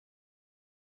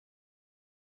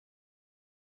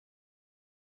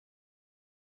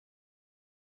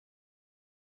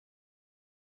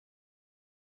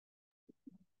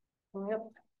Yep.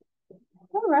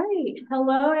 All right.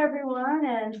 Hello, everyone,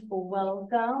 and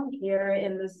welcome here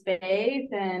in the space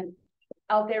and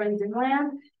out there in Zoomland.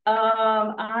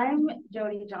 I'm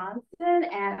Jody Johnson,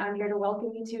 and I'm here to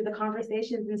welcome you to the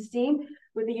Conversations in STEAM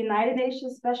with the United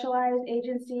Nations Specialized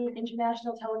Agency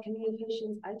International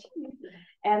Telecommunications IT.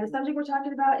 And the subject we're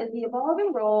talking about is the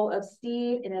evolving role of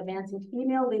STEAM in advancing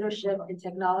female leadership in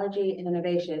technology and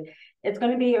innovation. It's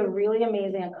going to be a really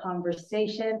amazing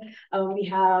conversation. We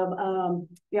have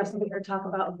somebody here to talk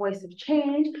about a voice of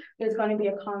change. There's going to be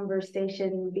a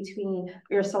conversation between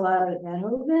Ursula Van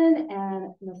Hoven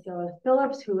and Marcella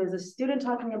Phillips, who is a student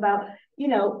talking about,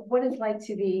 what it's like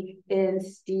to be in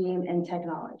STEAM and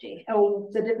technology,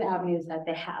 and the different avenues that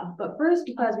they have. But first,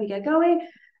 as we get going,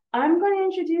 I'm going to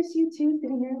introduce you to,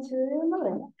 sitting here to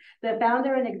Melanie, the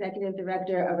founder and executive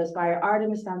director of Aspire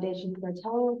Artemis Foundation. Can you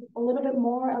tell us a little bit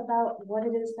more about what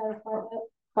it is that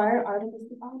Aspire Artemis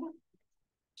is all about?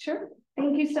 Sure.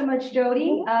 Thank you so much,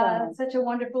 Jody. Such a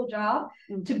wonderful job.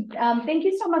 Thank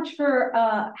you so much for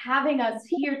having us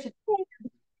here today.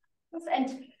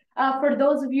 And for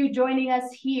those of you joining us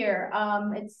here,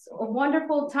 it's a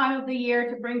wonderful time of the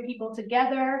year to bring people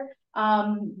together.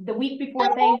 The week before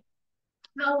Thanksgiving,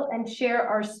 tell and share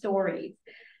our stories.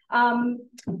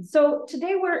 So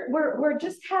today we're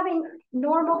just having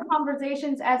normal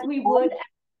conversations as we would at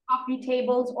coffee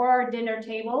tables or our dinner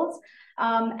tables.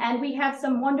 And we have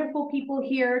some wonderful people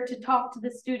here to talk to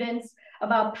the students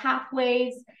about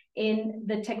pathways in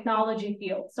the technology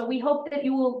field. So we hope that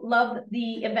you will love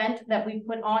the event that we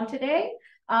put on today.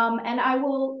 And I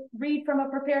will read from a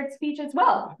prepared speech as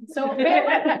well. So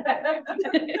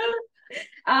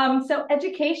so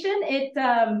education,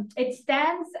 it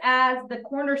stands as the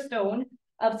cornerstone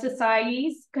of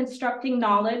societies, constructing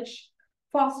knowledge,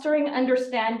 fostering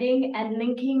understanding, and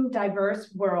linking diverse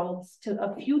worlds to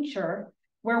a future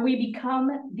where we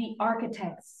become the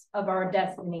architects of our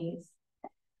destinies.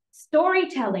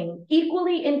 Storytelling,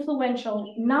 equally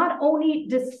influential, not only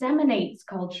disseminates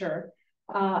culture,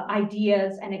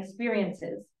 ideas, and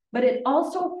experiences, but it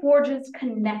also forges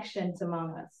connections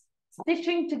among us,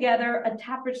 stitching together a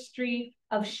tapestry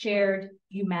of shared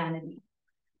humanity.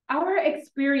 Our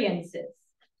experiences,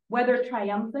 whether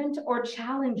triumphant or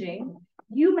challenging,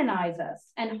 humanize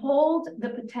us and hold the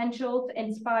potential to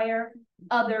inspire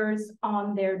others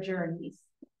on their journeys.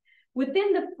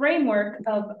 Within the framework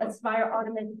of Aspire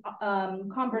Artemis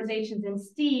Conversations in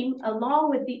STEAM,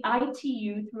 along with the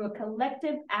ITU through a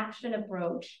collective action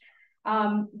approach,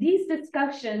 these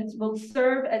discussions will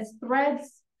serve as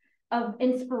threads of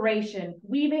inspiration,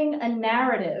 weaving a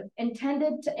narrative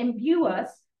intended to imbue us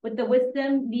with the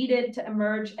wisdom needed to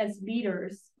emerge as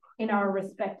leaders in our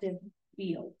respective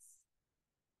fields.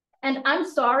 And I'm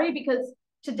sorry, because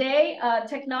today,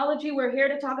 we're here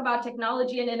to talk about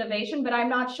technology and innovation, but I'm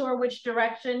not sure which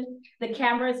direction the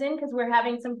camera's in because we're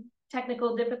having some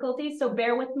technical difficulties. So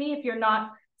bear with me if you're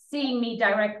not seeing me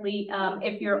directly,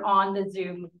 if you're on the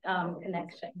Zoom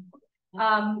connection.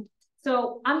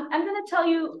 So I'm going to tell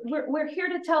you, we're here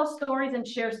to tell stories and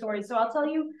share stories. So I'll tell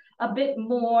you a bit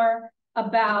more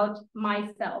about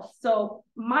myself. So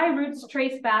my roots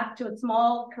trace back to a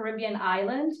small Caribbean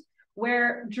island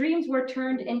where dreams were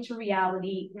turned into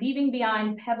reality, leaving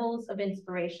behind pebbles of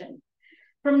inspiration.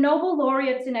 From Nobel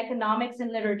laureates in economics and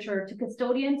literature to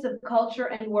custodians of culture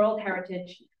and world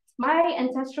heritage, my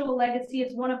ancestral legacy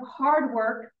is one of hard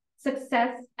work,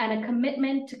 success, and a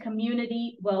commitment to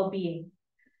community well-being.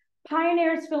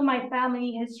 Pioneers fill my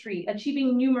family history,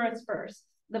 achieving numerous firsts.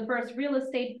 The first real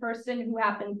estate person who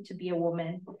happened to be a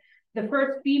woman, the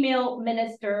first female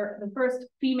minister, the first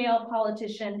female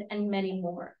politician, and many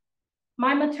more.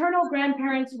 My maternal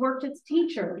grandparents worked as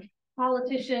teachers,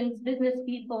 politicians, business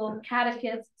people,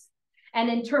 catechists, and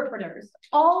interpreters,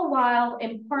 all while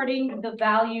imparting the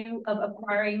value of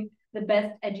acquiring the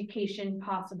best education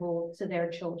possible to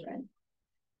their children.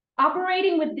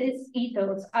 Operating with this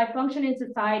ethos, I function in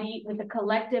society with a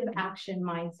collective action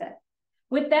mindset.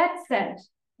 With that said,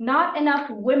 not enough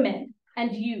women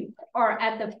and youth are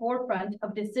at the forefront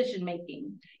of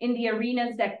decision-making in the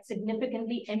arenas that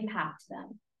significantly impact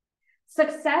them.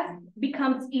 Success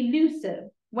becomes elusive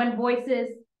when voices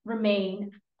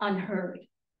remain unheard.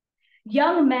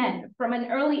 Young men from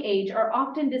an early age are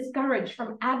often discouraged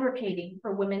from advocating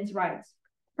for women's rights,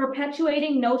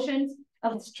 perpetuating notions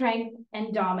of strength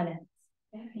and dominance.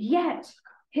 Yet,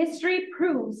 history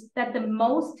proves that the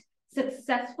most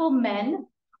successful men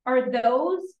are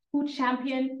those who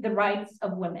champion the rights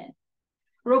of women.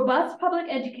 Robust public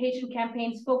education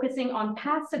campaigns focusing on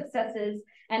past successes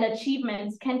and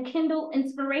achievements can kindle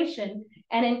inspiration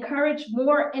and encourage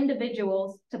more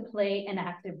individuals to play an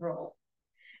active role.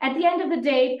 At the end of the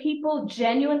day, people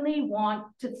genuinely want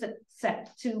to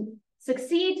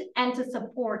succeed and to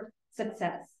support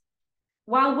success.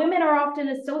 While women are often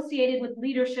associated with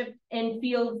leadership in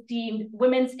fields deemed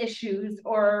women's issues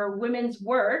or women's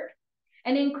work,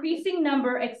 an increasing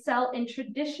number excel in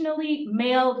traditionally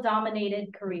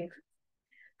male-dominated careers.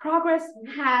 Progress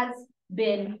has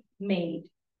been made,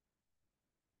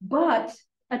 but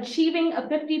achieving a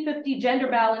 50-50 gender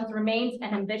balance remains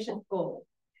an ambitious goal.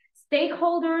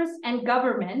 Stakeholders and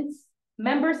governments,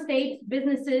 member states,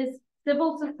 businesses,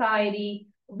 civil society,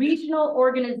 regional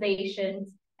organizations,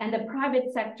 and the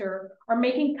private sector are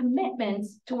making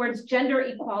commitments towards gender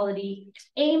equality,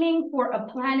 aiming for a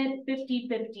planet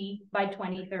 50-50 by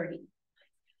 2030.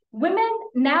 Women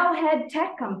now head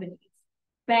tech companies,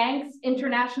 banks,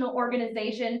 international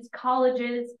organizations,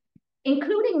 colleges,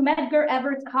 including Medgar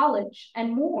College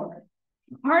and more.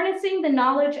 Harnessing the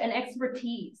knowledge and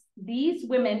expertise these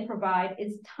women provide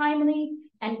is timely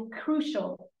and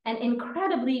crucial and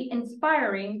incredibly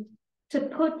inspiring to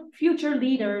put future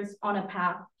leaders on a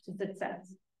path to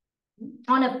success.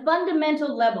 On a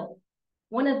fundamental level,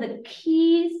 one of the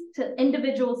keys to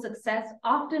individual success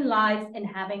often lies in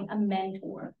having a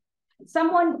mentor,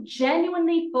 someone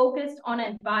genuinely focused on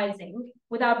advising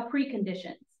without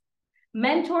preconditions.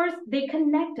 Mentors, they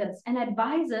connect us and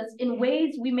advise us in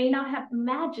ways we may not have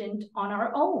imagined on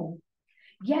our own.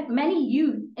 Yet many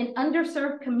youth in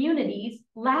underserved communities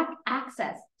lack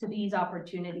access to these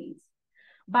opportunities.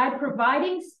 By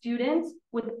providing students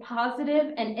with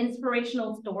positive and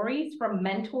inspirational stories from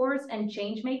mentors and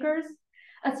changemakers,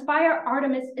 Aspire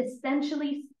Artemis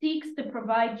essentially seeks to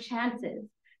provide chances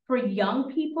for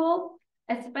young people,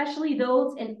 especially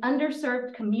those in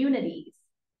underserved communities.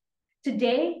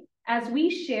 Today, as we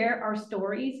share our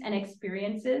stories and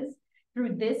experiences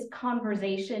through this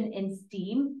conversation in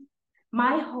STEAM,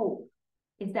 my hope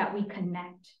is that we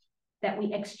connect, that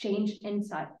we exchange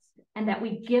insights, and that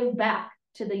we give back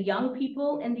to the young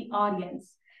people in the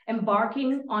audience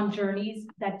embarking on journeys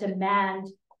that demand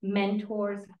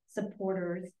mentors,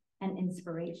 supporters, and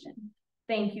inspiration.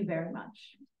 Thank you very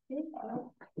much.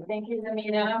 Thank you,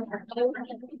 Zamina.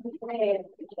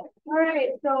 All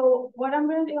right, so what I'm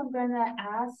going to do, I'm going to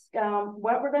ask,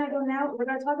 what we're going to go now, we're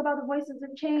going to talk about the voices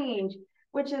of change,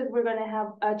 which is we're going to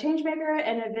have a change maker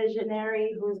and a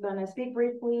visionary who's going to speak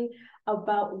briefly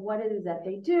about what it is that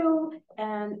they do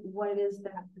and what is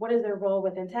their role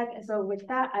within tech. And so with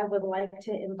that, I would like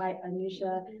to invite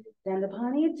Anusha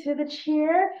Dandapani to the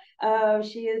chair.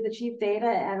 She is the Chief Data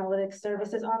Analytics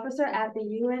Services Officer at the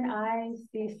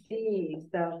UNICC.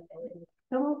 So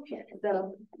come up here.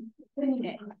 So,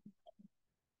 okay.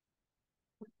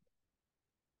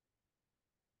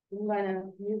 I'm gonna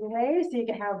move away so you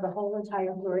can have the whole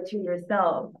entire floor to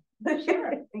yourself.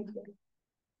 Sure. Thank you.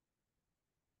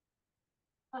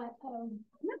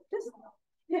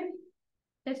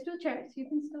 There's two chairs. You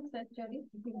can still sit, Jody.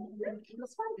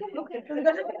 That's fine. Okay.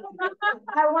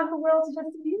 I want the world to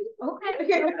just be.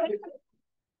 Okay.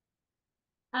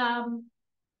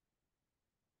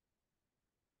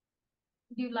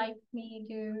 Would you like me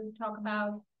to talk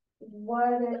about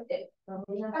what it?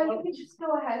 You can just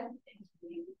go ahead.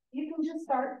 You can just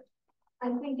start. I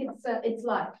think it's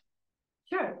live.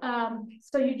 Sure.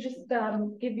 So you just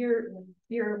give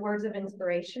your words of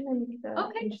inspiration and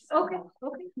Okay.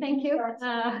 Thank you.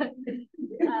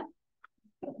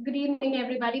 Good evening,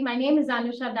 everybody. My name is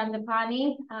Anusha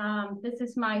Dandapani. This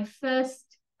is my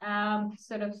first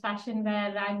sort of session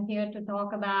where I'm here to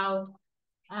talk about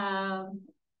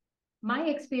my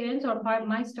experience or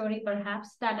my story,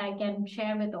 perhaps, that I can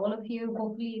share with all of you.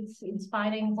 Hopefully it's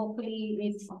inspiring. Hopefully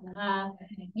it's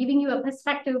giving you a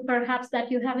perspective, perhaps, that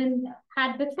you haven't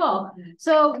had before.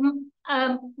 So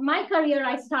my career,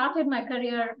 I started my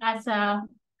career as a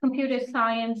computer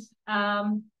science,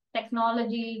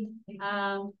 technology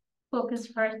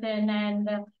focused person. And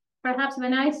perhaps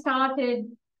when I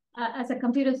started as a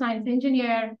computer science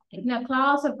engineer in a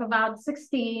class of about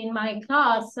 60 in my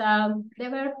class, there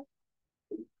were,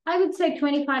 I would say,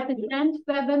 25%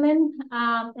 were women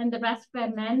and the rest were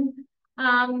men.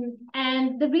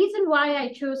 And the reason why I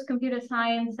chose computer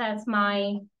science as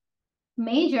my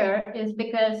major is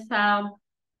because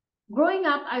growing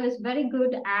up, I was very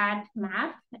good at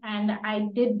math, and I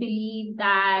did believe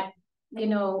that, you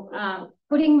know,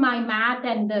 putting my math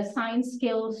and the science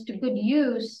skills to good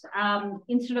use,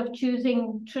 instead of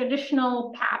choosing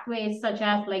traditional pathways such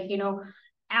as, like, you know,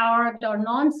 art or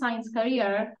non-science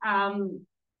career,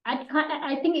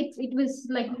 I think it was,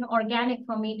 like, you know, organic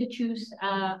for me to choose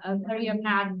a career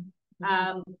path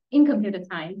in computer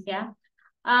science. Yeah.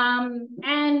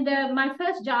 My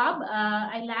first job,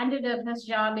 I landed a first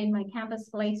job in my campus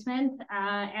placement,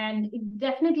 and it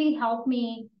definitely helped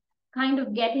me kind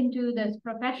of get into this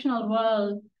professional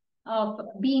world of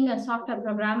being a software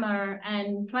programmer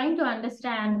and trying to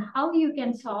understand how you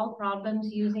can solve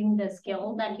problems using the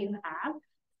skill that you have.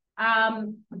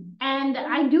 And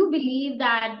I do believe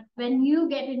that when you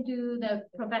get into the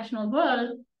professional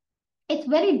world, it's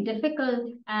very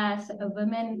difficult as a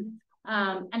woman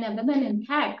and a woman in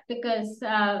tech because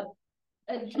a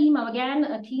team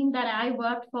that I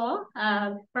worked for,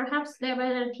 perhaps there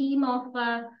were a team of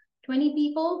 20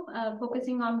 people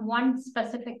focusing on one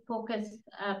specific focus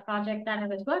project that I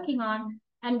was working on.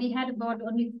 And we had about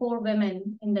only 4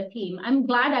 women in the team. I'm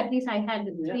glad at least I had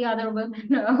 3 other women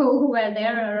who were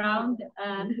there around.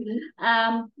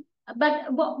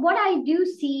 But what I do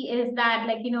see is that,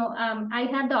 like, I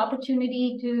had the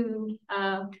opportunity to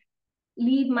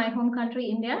leave my home country,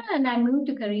 India, and I moved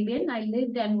to Caribbean. I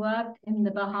lived and worked in the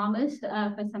Bahamas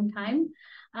for some time.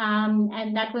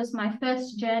 And that was my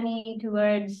first journey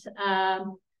towards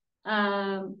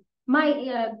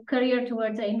my career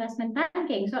towards investment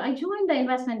banking. So I joined the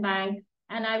investment bank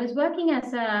and I was working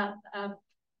as a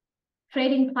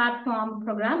trading platform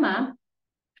programmer.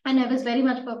 And I was very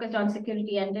much focused on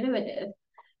security and derivatives.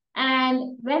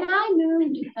 And when I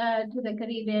moved to the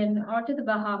Caribbean or to the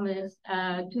Bahamas,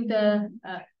 to the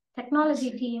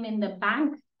technology team in the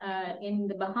bank in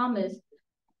the Bahamas,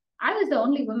 I was the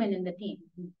only woman in the team.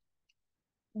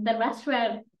 The rest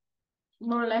were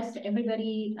more or less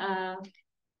everybody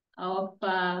of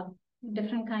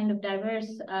different kind of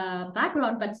diverse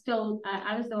background, but still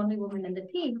I was the only woman in the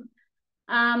team.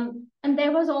 And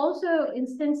there was also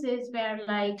instances where,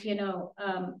 like,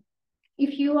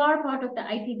 if you are part of the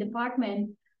IT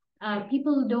department,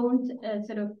 people don't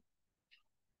sort of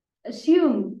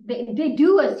assume, they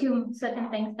do assume certain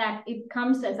things, that it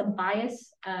comes as a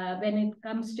bias when it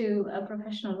comes to a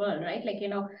professional world, right? Like,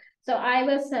 so I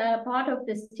was part of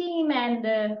this team,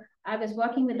 and I was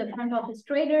working with the front office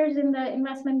traders in the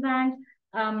investment bank.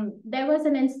 There was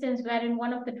an instance wherein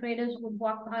one of the traders would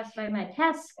walk past by my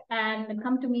desk and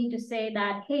come to me to say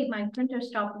that, hey, my printer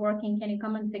stopped working. Can you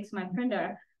come and fix my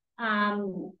printer?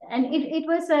 And it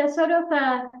was a sort of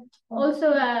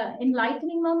also a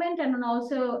enlightening moment, and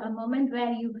also a moment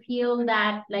where you feel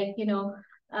that, like,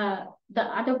 the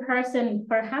other person,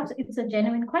 perhaps it's a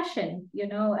genuine question,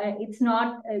 it's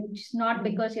not just not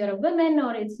because you're a woman,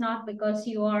 or it's not because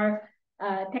you are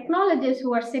technologists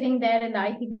who are sitting there in the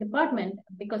IT department,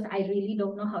 because I really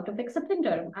don't know how to fix a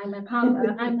printer. I'm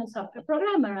a software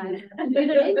programmer. I'm a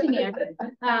computer engineer.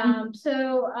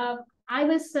 So I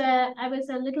was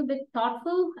a little bit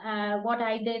thoughtful. What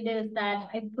I did is that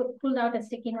I pulled out a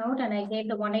sticky note and I gave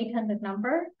the 1-800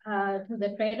 number to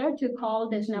the trader to call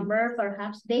this number.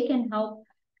 Perhaps they can help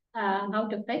how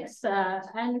to fix.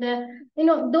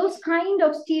 Those kind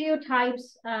of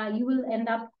stereotypes, you will end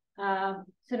up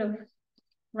sort of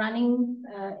running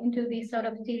into these sort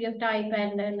of stereotype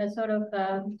and the sort of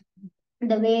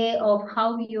the way of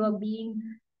how you are being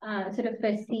sort of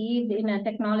perceived in a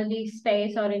technology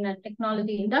space or in a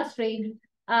technology industry.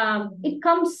 It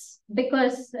comes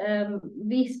because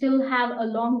we still have a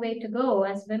long way to go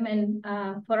as women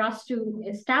for us to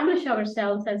establish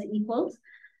ourselves as equals.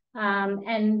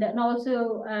 And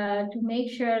also to make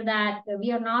sure that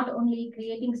we are not only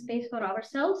creating space for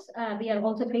ourselves, we are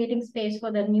also creating space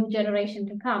for the new generation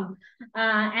to come.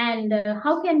 And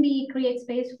how can we create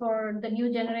space for the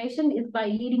new generation is by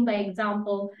leading by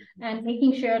example and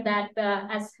making sure that,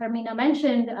 as Hermina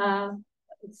mentioned,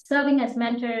 serving as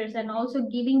mentors and also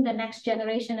giving the next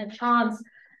generation a chance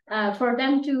for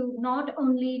them to not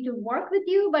only to work with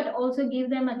you, but also give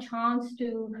them a chance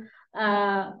to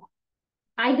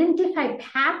identify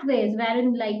pathways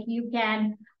wherein, like, you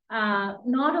can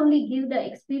not only give the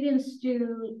experience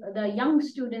to the young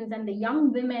students and the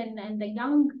young women and the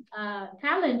young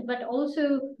talent, but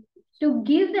also to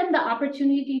give them the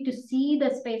opportunity to see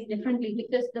the space differently,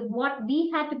 because what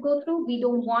we had to go through, we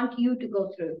don't want you to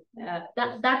go through.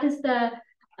 That is the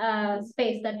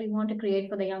space that we want to create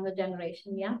for the younger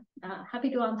generation. Yeah,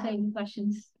 happy to answer any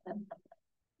questions.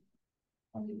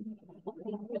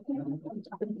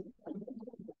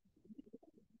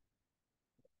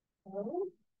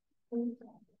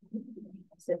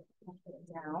 Sit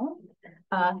down.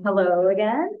 Hello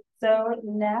again. So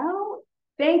now,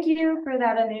 thank you for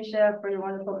that, Anusha, for your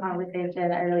wonderful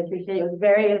conversation. I really appreciate it. It was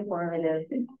very informative.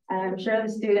 And I'm sure the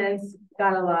students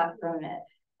got a lot from it.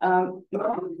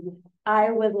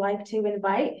 I would like to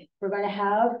invite, we're going to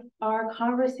have our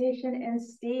conversation in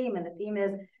STEAM, and the theme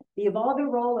is the evolving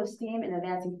role of STEAM in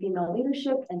advancing female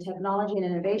leadership and technology and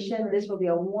innovation. This will be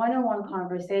a one-on-one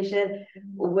conversation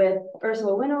with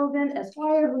Ursula Winoven,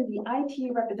 Esquire, who is the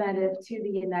IT representative to the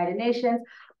United Nations,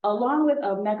 along with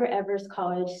a Medgar Evers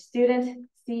College student,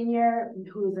 senior,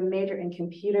 who is a major in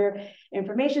computer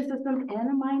information systems and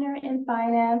a minor in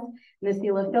finance, Ms.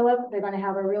 Sheila Phillip. They're going to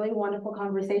have a really wonderful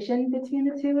conversation between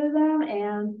the two of them.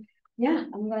 And yeah,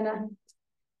 I'm going to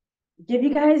give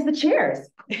you guys the chairs.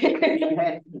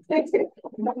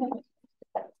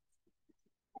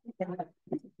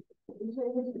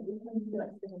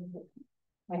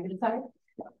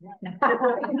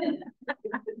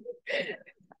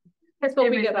 That's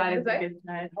what we get out of it.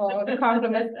 Oh, the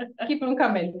compliments, keep them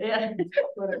coming. Yeah.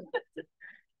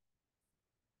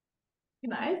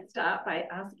 Can I start by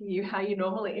asking you how you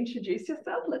normally introduce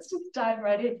yourself? Let's just dive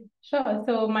right in. Sure.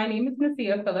 So my name is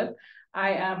Nasia Phillip.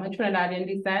 I am a Trinidadian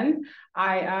descent.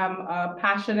 I am a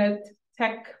passionate,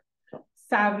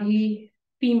 tech-savvy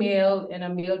female in a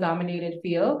male-dominated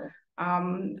field.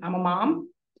 I'm a mom.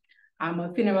 I'm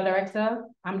a funeral director.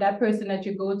 I'm that person that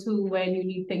you go to when you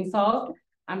need things solved.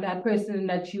 I'm that person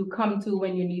that you come to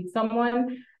when you need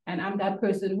someone. And I'm that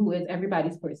person who is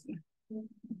everybody's person.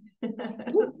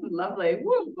 Lovely.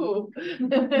 Woo-hoo.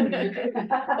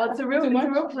 Well, it's a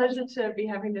real pleasure to be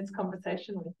having this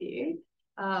conversation with you.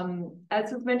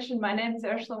 As was mentioned, my name is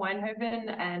Ursula Winoven,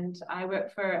 and I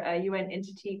work for a UN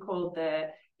entity called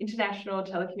the International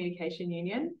Telecommunication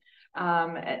Union,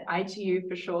 at ITU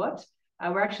for short.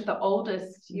 We're actually the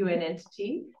oldest UN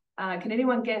entity. Can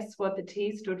anyone guess what the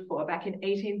T stood for back in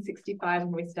 1865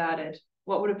 when we started?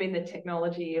 What would have been the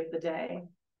technology of the day?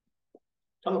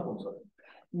 Telephone, sorry.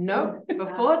 No,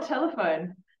 before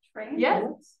telephone. Train?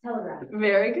 Yes. Telegraph.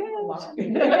 Very good. Wow.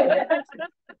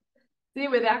 See,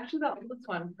 we're actually the oldest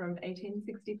one from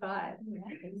 1865.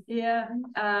 Yeah.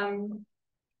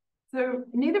 So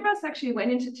neither of us actually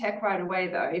went into tech right away,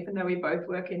 though, even though we both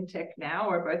work in tech now,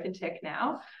 or both in tech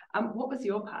now. What was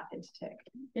your path into tech?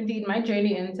 Indeed, my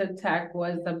journey into tech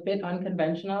was a bit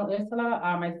unconventional, Ursula.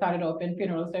 I started off in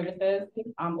funeral services,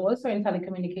 also in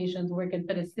telecommunications, working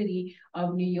for the city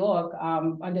of New York,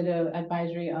 under the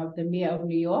advisory of the mayor of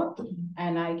New York.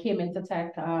 And I came into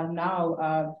tech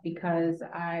now because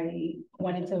I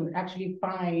wanted to actually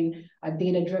find a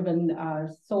data-driven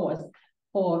source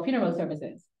for funeral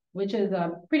services, which is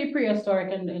a pretty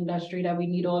prehistoric industry that we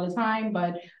need all the time,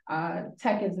 but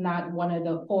tech is not one of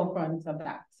the forefronts of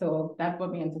that. So that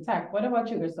put me into tech. What about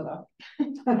you, Ursula?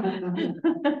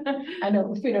 I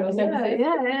know funeral services.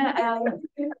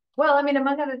 Well, I mean,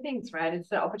 among other things, right? It's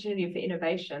the opportunity for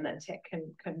innovation that tech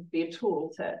can be a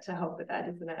tool to help with that,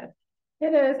 isn't it?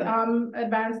 It is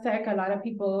advanced tech. A lot of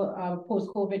people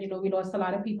post-COVID, we lost a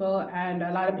lot of people, and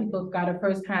a lot of people got a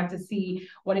firsthand to see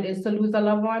what it is to lose a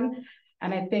loved one.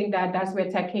 And I think that that's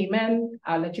where tech came in.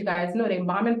 I'll let you guys know the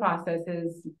embalming process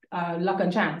is luck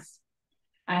and chance.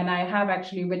 And I have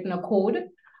actually written a code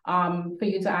for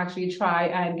you to actually try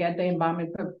and get the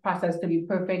embalming process to be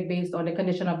perfect based on the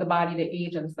condition of the body, the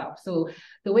age and stuff. So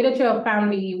the way that your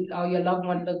family or your loved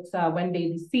one looks when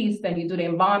they deceased and you do the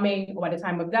embalming or at the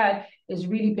time of death is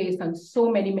really based on so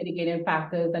many mitigating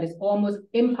factors that it's almost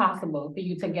impossible for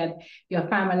you to get your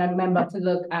family member to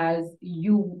look as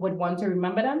you would want to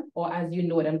remember them or as you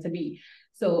know them to be.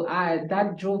 So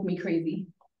that drove me crazy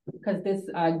because this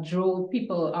drove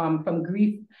people from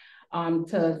grief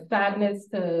to sadness,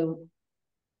 to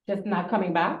just not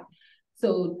coming back.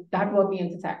 So that brought me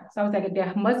into tech. So I was like,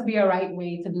 there must be a right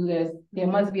way to do this. There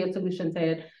must be a solution to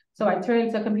it. So I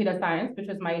turned to computer science, which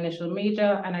was my initial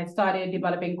major, and I started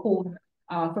developing code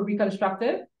for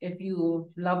reconstructive. If your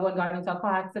loved one got into a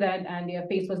car accident and their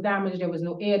face was damaged, there was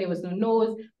no ear, there was no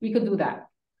nose, we could do that.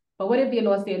 But what if they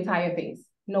lost the entire face?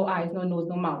 No eyes, no nose,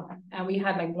 no mouth. And we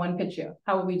had like one picture.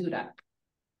 How would we do that?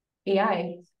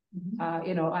 AI.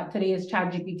 Today is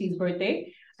ChatGPT's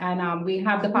birthday, and we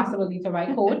have the possibility to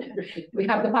write code. We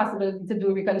have the possibility to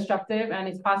do reconstructive, and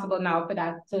it's possible now for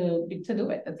that to do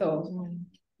it. So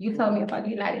you tell me about the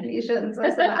United Nations.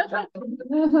 Yeah,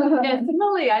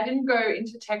 similarly, I didn't go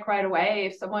into tech right away.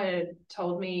 If someone had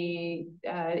told me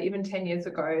even 10 years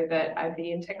ago that I'd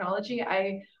be in technology,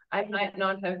 I might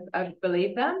not have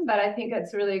believed them, but I think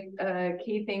it's really a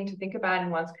key thing to think about in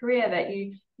one's career, that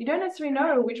you don't necessarily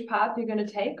know which path you're going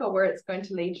to take or where it's going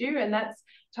to lead you, and that's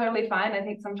totally fine. I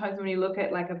think sometimes when you look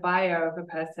at like a bio of a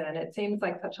person, it seems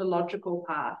like such a logical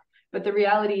path, but the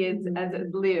reality is, as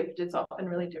it's lived, it's often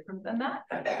really different than that.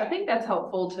 I think that's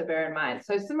helpful to bear in mind.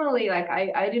 So similarly, like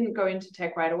I didn't go into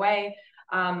tech right away.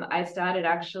 I started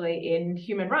actually in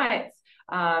human rights.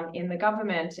 in the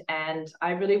government, and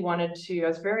I really wanted to, I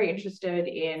was very interested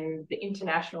in the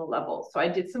international level. So I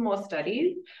did some more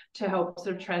studies to help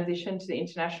sort of transition to the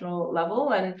international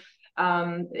level. And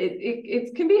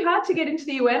it can be hard to get into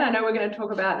the UN. I know we're going to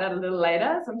talk about that a little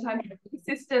later. Sometimes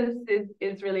persistence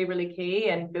is really, really key,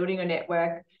 and building a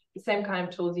network, the same kind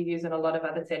of tools you use in a lot of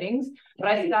other settings. But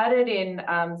I started in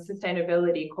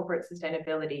sustainability, corporate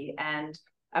sustainability, and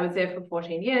I was there for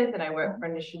 14 years, and I worked for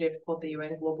an initiative called the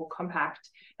UN Global Compact.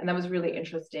 And that was really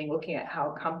interesting, looking at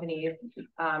how companies,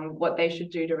 what they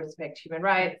should do to respect human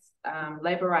rights,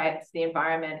 labor rights, the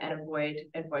environment, and avoid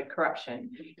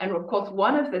corruption. And of course,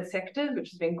 one of the sectors which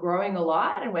has been growing a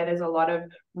lot and where there's a lot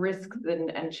of risks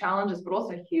and challenges, but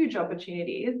also huge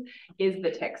opportunities, is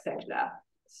the tech sector.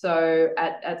 So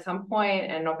at some point,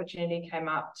 an opportunity came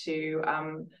up to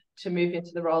move into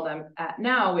the role I'm at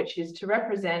now, which is to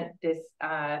represent this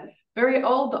the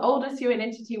oldest UN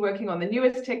entity working on the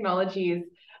newest technologies.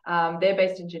 They're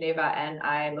based in Geneva, and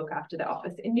I look after the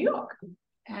office in New York.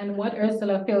 And what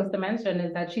Ursula fails to mention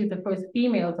is that she's the first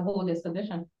female to hold this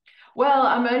position. Well,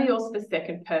 I'm only also the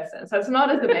second person, so it's not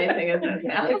as amazing as it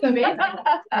sounds. It's amazing.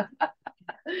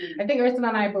 I think Ursula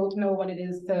and I both know what it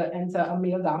is to enter a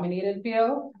male-dominated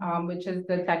field, which is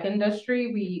the tech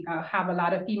industry. We have a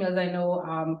lot of females I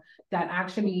know that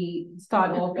actually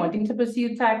start off wanting to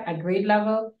pursue tech at grade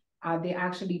level. They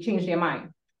actually change their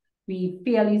mind. We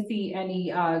barely see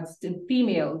any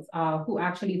females who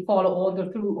actually follow all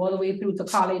the way through to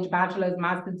college, bachelor's,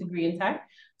 master's degree in tech.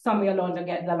 Somewhere along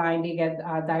the line, they get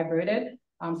diverted.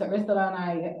 So Ursula and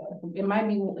I, it might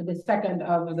be the second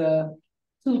of the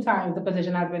 2 times the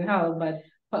position has been held, but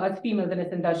for us females in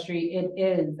this industry, it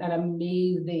is an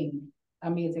amazing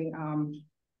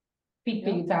feat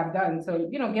for you to have done. So,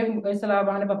 you know, give Ursula a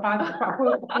round of applause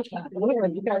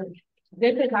because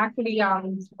this is actually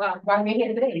why we're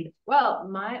here today. Well,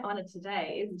 my honor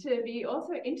today is to be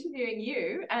also interviewing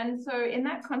you. And so in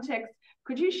that context,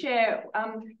 could you share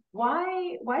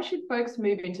why should folks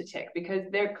move into tech? Because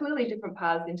there are clearly different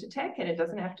paths into tech, and it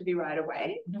doesn't have to be right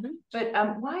away. Mm-hmm. But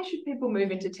why should people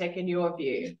move into tech in your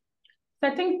view? So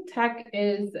I think tech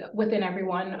is within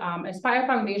everyone. Aspire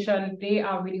Foundation, they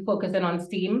are really focusing on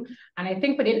STEAM. And I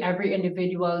think within every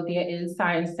individual, there is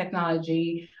science,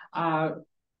 technology,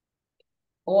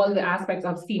 all the aspects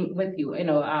of STEAM with you,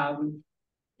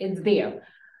 it's there.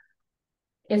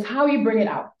 It's how you bring it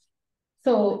out.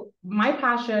 So my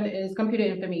passion is computer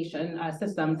information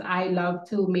systems. I love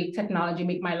to make technology,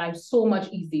 make my life so much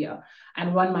easier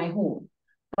and run my home.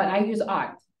 But I use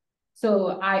art.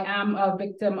 So I am a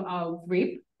victim of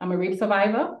rape. I'm a rape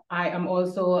survivor. I am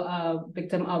also a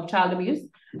victim of child abuse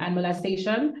and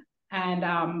molestation. And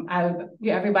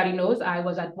everybody knows I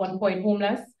was at one point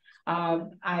homeless.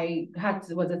 I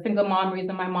was a single mom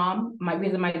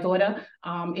raising my daughter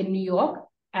in New York.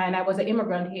 And I was an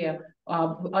immigrant here,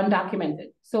 undocumented.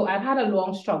 So I've had a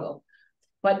long struggle.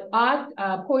 But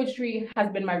poetry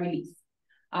has been my release.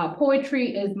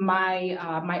 Poetry is my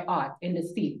art in the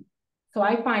STEAM. So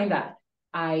I find that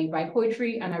I write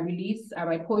poetry and I release. I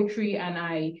write poetry and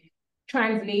I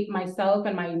translate myself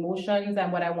and my emotions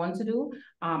and what I want to do.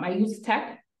 I use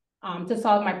tech to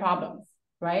solve my problems,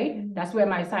 right? That's where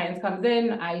my science comes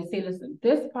in. I say, listen,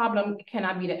 this problem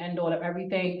cannot be the end all of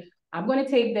everything. I'm going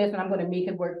to take this and I'm going to make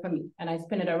it work for me. And I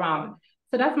spin it around.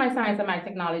 So that's my science and my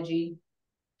technology.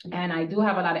 And I do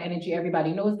have a lot of energy.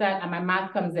 Everybody knows that. And my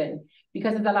math comes in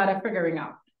because it's a lot of figuring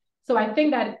out. So I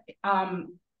think that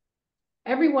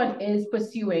everyone is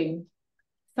pursuing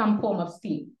some form of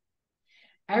STEAM.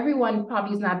 Everyone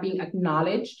probably is not being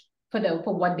acknowledged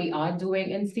for what they are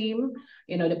doing in STEAM.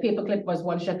 You know, the paperclip was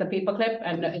once just a paperclip,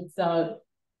 and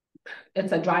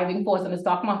it's a driving force in the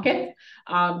stock market.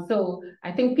 So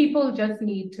I think people just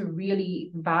need to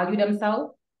really value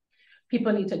themselves.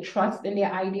 People need to trust in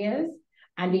their ideas,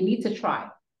 and they need to try.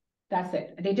 That's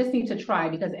it. They just need to try,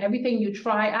 because everything you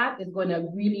try at is going to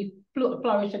really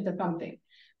flourish into something.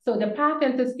 So the path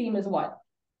into STEAM is what?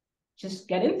 Just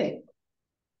get into it.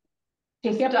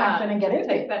 Take your passion and get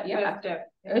into it. First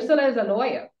step. Ursula is a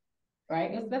lawyer,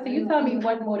 right? You tell me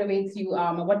what motivates you,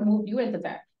 what moved you into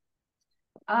tech?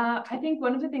 I think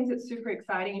one of the things that's super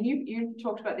exciting, and you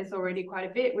talked about this already quite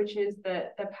a bit, which is the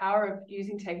power of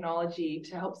using technology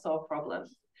to help solve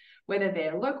problems. Whether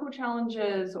they're local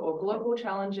challenges or global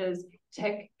challenges,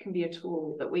 tech can be a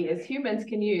tool that we as humans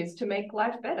can use to make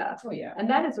life better. Oh, yeah. And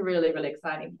that is a really, really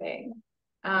exciting thing.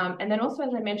 And then also,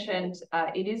 as I mentioned,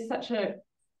 it is such a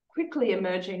quickly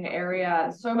emerging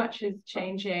area. So much is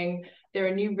changing. There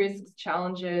are new risks,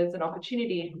 challenges, and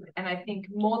opportunities. And I think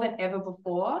more than ever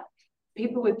before,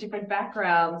 people with different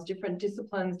backgrounds, different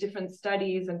disciplines, different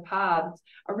studies and paths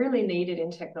are really needed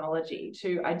in technology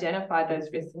to identify those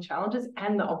risks and challenges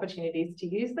and the opportunities to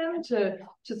use them to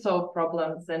solve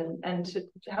problems and to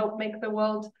help make the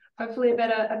world hopefully a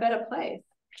better place.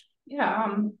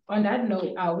 Yeah, on that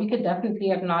note, we could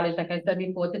definitely acknowledge, like I said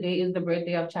before, today is the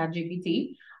birthday of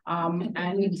ChatGPT.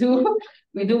 And we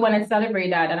do want to celebrate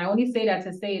that. And I only say that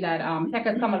to say that tech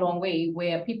has come a long way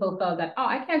where people felt that, oh,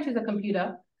 I can't use a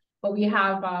computer, but we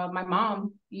have my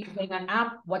mom using an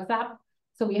app, WhatsApp.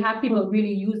 So we have people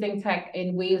really using tech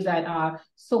in ways that are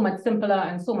so much simpler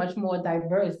and so much more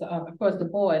diverse across the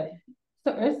board.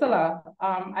 So Ursula,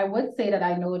 I would say that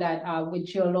I know that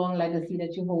with your long legacy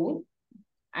that you hold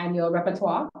and your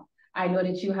repertoire, I know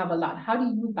that you have a lot. How do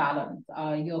you balance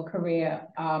your career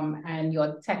and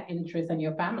your tech interests and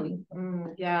your family?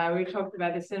 Yeah, we talked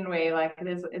about this, didn't we? Like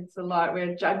it's a lot.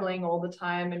 We're juggling all the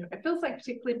time. And it feels like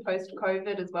particularly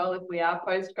post-COVID as well, if we are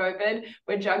post-COVID,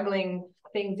 we're juggling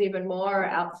things even more: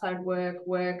 outside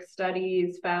work,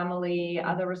 studies, family,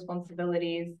 other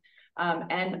responsibilities.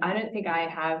 And I don't think I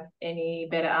have any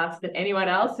better answer than anyone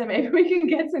else. So maybe we can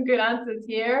get some good answers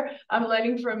here. I'm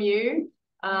learning from you.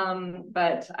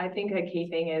 But I think a key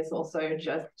thing is also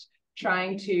just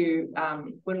trying to,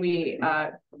 when we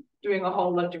are doing a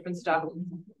whole lot of different stuff,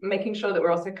 making sure that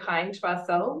we're also kind to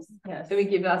ourselves, yes. that we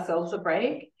give ourselves a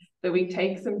break, that we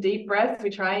take some deep breaths,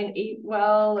 we try and eat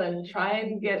well and try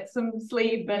and get some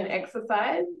sleep and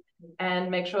exercise, and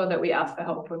make sure that we ask for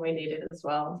help when we need it as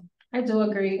well. I do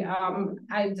agree.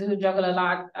 I do juggle a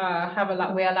lot,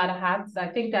 wear a lot of hats. I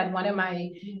think that one of my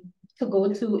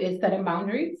to-go-to is setting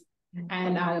boundaries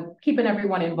and keeping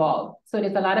everyone involved. So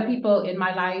there's a lot of people in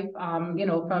my life, you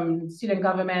know, from student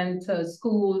government to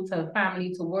school to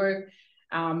family to work,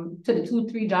 to the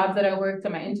 2-3 jobs that I work, to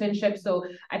my internship. So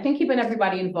I think keeping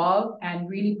everybody involved and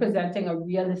really presenting a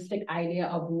realistic idea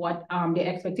of what the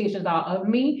expectations are of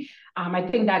me, I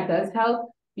think that does help.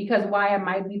 Because why I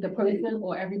might be the person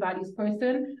or everybody's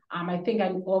person, I think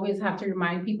I always have to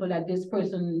remind people that this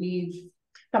person needs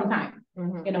some time.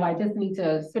 You know, I just need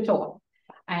to switch off.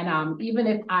 And even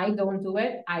if I don't do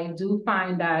it, I do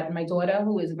find that my daughter,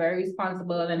 who is very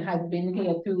responsible and has been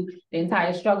here through the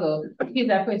entire struggle, she's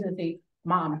that person to say,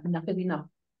 Mom, enough is enough.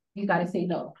 You got to say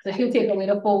no. So she'll take away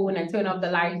the phone and turn off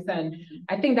the lights. And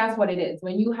I think that's what it is.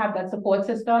 When you have that support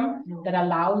system that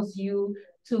allows you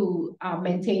to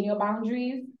maintain your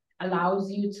boundaries,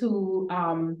 allows you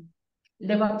to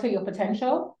live up to your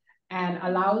potential, and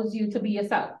allows you to be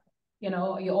yourself. You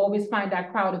know, you always find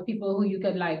that crowd of people who you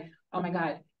could like, oh my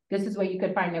God, this is where you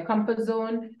could find your comfort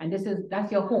zone, and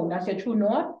that's your home, that's your true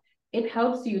north. It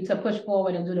helps you to push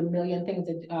forward and do the million things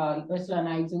that Ursula and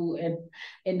I do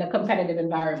in the competitive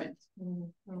environment.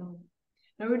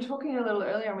 Now, we were talking a little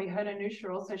earlier, and we heard Anusha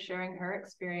also sharing her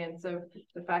experience of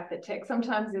the fact that tech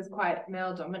sometimes is quite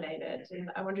male dominated. And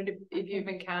I wondered if you've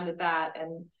encountered that,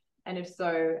 and if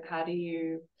so, how do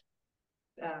you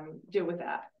deal with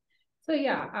that? So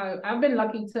yeah, I've been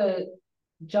lucky to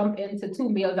jump into 2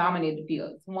 male-dominated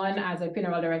fields. One as a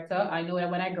funeral director. I know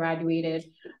that when I graduated,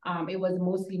 it was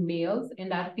mostly males in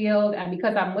that field. And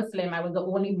because I'm Muslim, I was the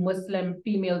only Muslim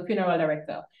female funeral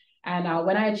director. And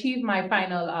when I achieved my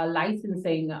final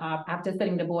licensing after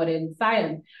studying the board in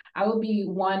science, I will be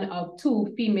one of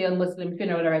 2 female Muslim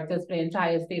funeral directors for the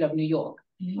entire state of New York.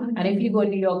 And if you go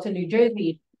New York to New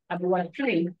Jersey, I'll be one of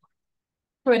 3.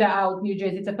 Further out, New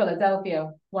Jersey to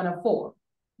Philadelphia, one of 4.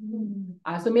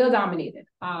 So male dominated.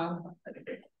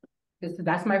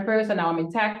 That's my first, and now I'm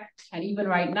in tech. And even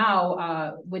right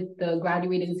now, with the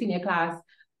graduating senior class,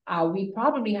 we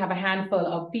probably have a handful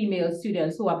of female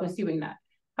students who are pursuing that.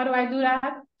 How do I do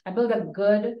that? I build a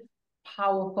good,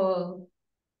 powerful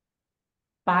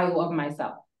bio of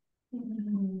myself.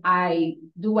 I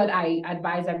do what I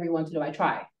advise everyone to do. I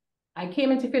try. I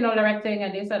came into funeral directing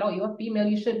and they said, oh, you're a female,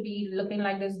 you should be looking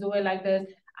like this, doing like this.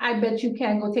 I bet you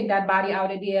can go take that body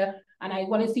out of there. And I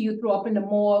want to see you throw up in the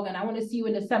morgue, and I want to see you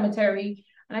in the cemetery.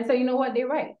 And I said, you know what, they're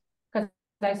right. Because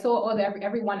I saw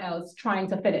everyone else trying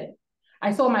to fit it.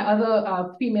 I saw my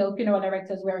other female funeral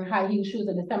directors wearing high heel shoes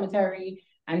in the cemetery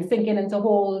and sinking into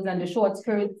holes and the short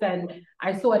skirts. And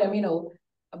I saw them, you know,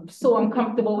 so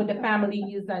uncomfortable with the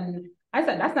families. And I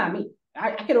said, that's not me.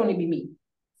 I could only be me.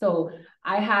 So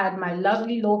I had my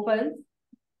lovely loafers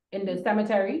in the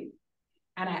cemetery,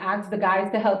 and I asked the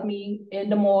guys to help me in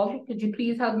the morgue. Could you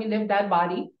please help me lift that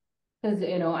body? Because,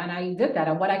 you know, and I did that.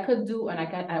 And what I could do, I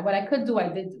did. And what I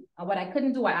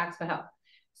couldn't do, I asked for help.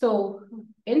 So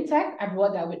in tech, I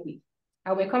brought that with me.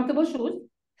 I wear comfortable shoes.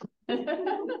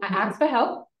 I ask for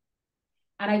help,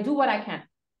 and I do what I can.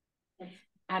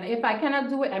 And if I cannot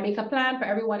do it, I make a plan for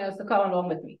everyone else to come along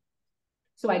with me.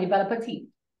 So I develop a team.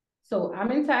 So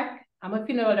I'm in tech, I'm a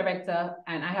funeral director,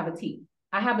 and I have a team.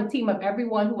 I have a team of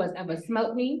everyone who has ever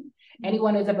smelt me,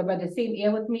 anyone who's ever breathed the same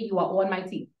air with me, you are on my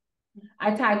team.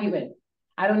 I tag you in.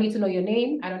 I don't need to know your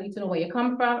name. I don't need to know where you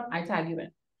come from. I tag you in.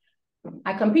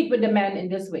 I compete with the men in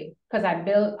this way because I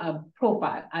build a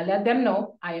profile. I let them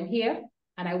know I am here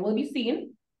and I will be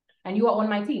seen and you are on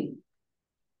my team.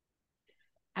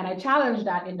 And I challenge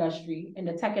that industry, in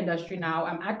the tech industry now.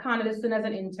 I'm at Canada as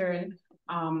an intern.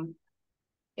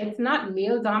 It's not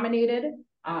male dominated.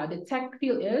 The tech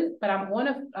field is, but I'm on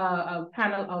a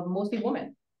panel of mostly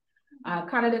women.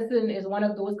 Canada is one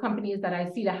of those companies that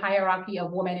I see the hierarchy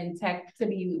of women in tech to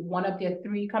be one of their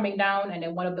 3 coming down, and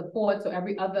then one of the 4. So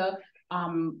every other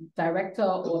director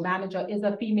or manager is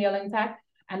a female in tech,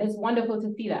 and it's wonderful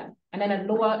to see that. And then at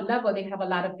lower level, they have a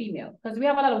lot of female, because we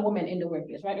have a lot of women in the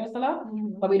workplace, right, Ursula?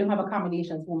 But we don't have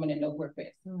accommodations for women in the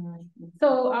workplace.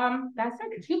 So that's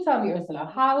it. You tell me, Ursula,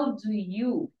 how do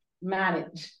you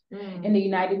manage in the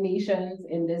United Nations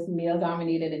in this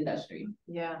male-dominated industry?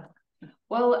 Yeah.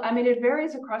 Well, I mean, it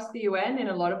varies across the UN. In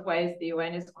a lot of ways, the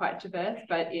UN is quite diverse,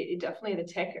 but it definitely, the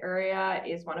tech area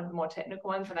is one of the more technical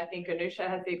ones. And I think Anusha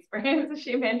has the experience, as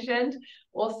she mentioned.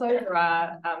 Also, there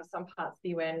are some parts of the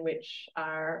UN which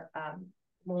are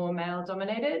more male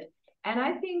dominated. And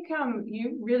I think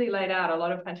you really laid out a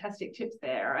lot of fantastic tips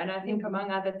there. And I think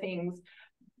among other things,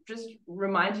 just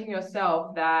reminding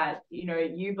yourself that, you know,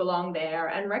 you belong there,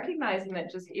 and recognizing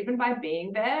that just even by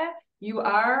being there, you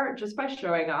are, just by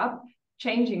showing up,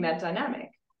 changing that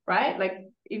dynamic, right? Like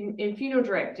in funeral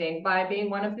directing, by being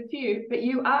one of the few, but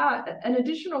you are an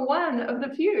additional one of the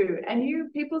few,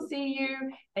 and people see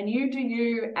you and you do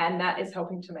you, and that is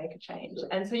helping to make a change.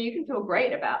 And so you can feel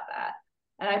great about that.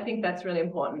 And I think that's really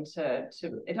important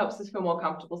it helps us feel more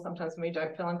comfortable sometimes when we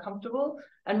don't feel uncomfortable,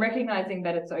 and recognizing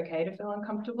that it's okay to feel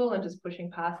uncomfortable and just pushing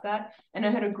past that. And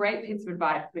I had a great piece of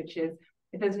advice, which is,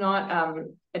 if there's not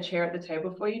a chair at the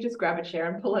table for you, just grab a chair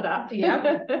and pull it up.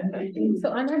 Yeah. So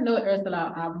on that note,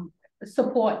 Ursula,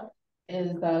 support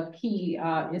is the key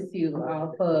issue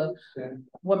for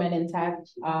women in tech,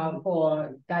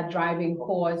 for that driving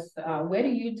force. Where do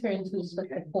you turn to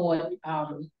support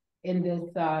in this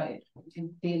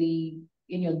in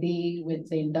your day with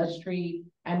the industry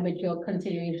and with your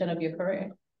continuation of your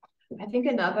career? I think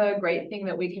another great thing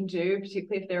that we can do,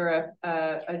 particularly if there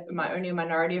are only a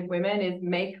minority of women, is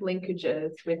make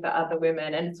linkages with the other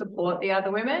women and support the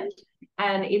other women.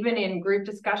 And even in group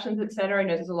discussions, etc.,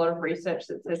 there's a lot of research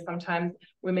that says sometimes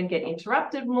women get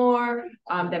interrupted more.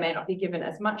 They may not be given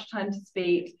as much time to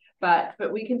speak, but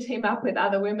we can team up with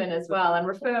other women as well and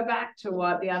refer back to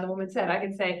what the other woman said. I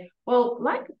can say, well,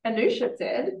 like Anusha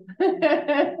said,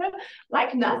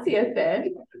 like Nasia said,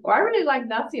 or I really like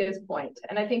Nasia's point.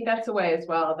 And I think that's a way as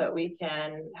well that we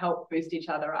can help boost each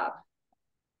other up.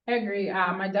 I agree.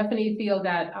 I definitely feel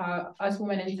that us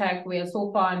women in tech, we are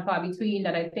so far and far between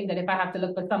that I think that if I have to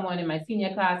look for someone in my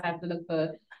senior class, I have to look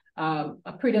for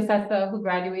a predecessor who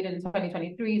graduated in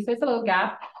 2023. So it's a little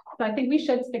gap. So I think we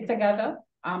should stick together.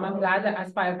 I'm glad that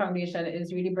Aspire Foundation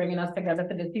is really bringing us together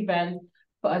for this event,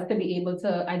 for us to be able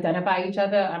to identify each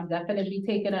other. I'm definitely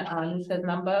taking Anusha's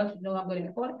number. You know, I'm going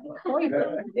to call you.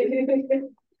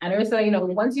 And Ursula,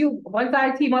 once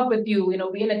I team up with you, we're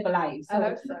in it for life.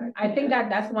 So I think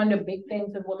that that's one of the big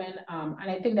things with women. And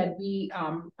I think that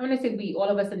I'm going to say all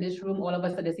of us in this room, all of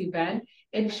us at this event,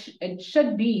 it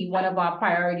should be one of our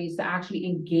priorities to actually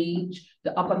engage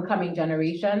the up and coming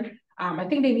generation. I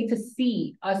think they need to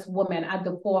see us women at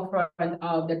the forefront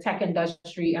of the tech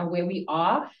industry and where we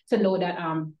are, to know that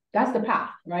that's the path,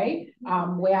 right?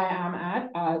 Where I am at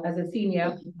as a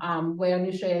senior, where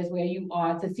Anusha is, where you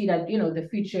are, to see that, the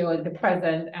future or the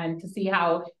present, and to see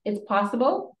how it's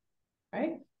possible,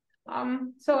 right?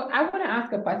 So I want to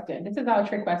ask a question. This is our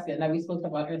trick question that we spoke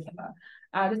about, Ursula.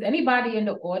 Does anybody in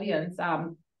the audience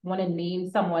want to name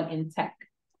someone in tech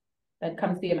that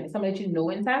comes to your mind? Someone that you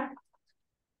know in tech?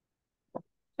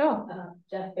 Sure.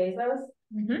 Jeff Bezos.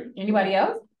 Anybody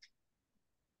else?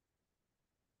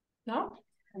 No?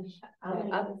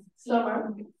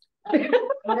 Summer. I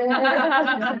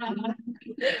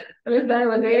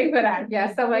was waiting for that.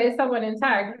 Yeah, someone in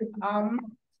tech.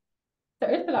 So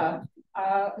Ursula,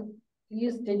 did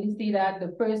you see that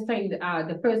the first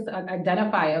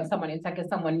identifier of someone in tech is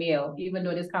someone male, even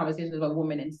though this conversation is about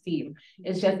women in STEAM?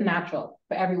 It's just natural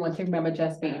for everyone to remember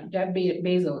Jeff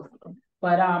Bezos.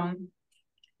 But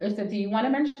Ursula, do you want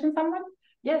to mention someone?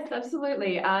 Yes,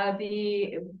 absolutely.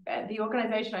 The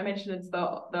organization I mentioned is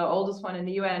the oldest one in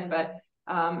the UN, but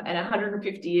and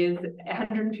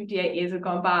 158 years have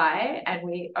gone by, and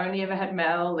we only ever had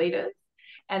male leaders.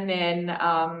 And then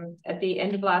at the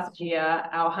end of last year,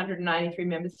 our 193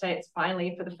 member states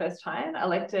finally, for the first time,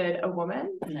 elected a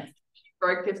woman. Nice. She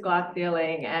broke this glass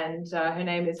ceiling, and her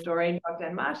name is Doreen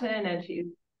Bogdan-Martin, and she's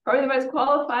probably the most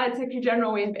qualified Secretary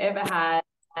General we've ever had.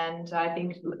 And I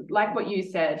think, like what you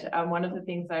said, one of the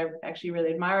things I actually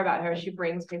really admire about her is she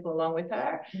brings people along with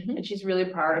her, and she's really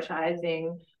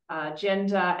prioritizing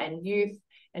gender and youth,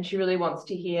 and she really wants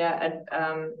to hear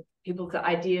people's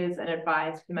ideas and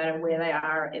advice no matter where they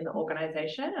are in the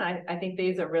organization. And I think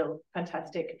these are real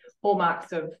fantastic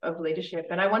hallmarks of leadership.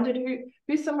 And I wondered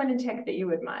who's someone in tech that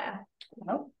you admire?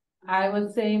 Well, I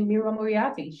would say Mira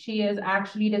Moriarty. She is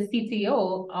actually the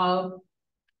CTO of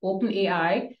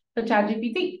OpenAI for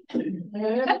ChatGPT.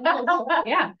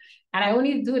 Yeah. And I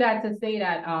only do that to say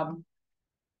that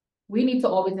we need to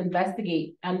always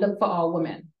investigate and look for our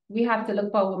women. We have to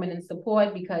look for a woman in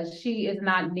support because she is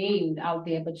not named out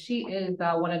there, but she is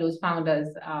one of those founders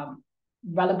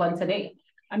relevant today.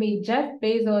 I mean, Jeff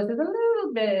Bezos is a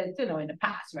little bit, in the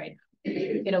past, right?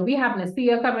 We have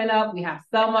Nasia coming up, we have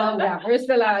Selma, we have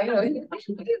Ursula,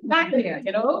 back here,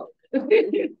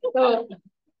 So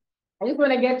I just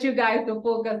want to get you guys to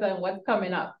focus on what's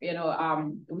coming up.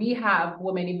 We have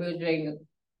women emerging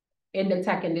in the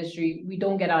tech industry. We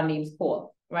don't get our names called.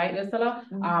 Right, Ursula?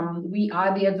 We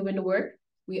are there doing the work.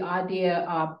 We are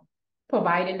there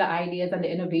providing the ideas and the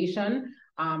innovation,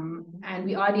 and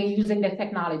we are there using the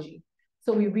technology.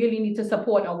 So we really need to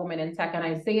support our women in tech. And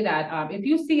I say that if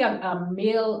you see a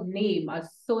male name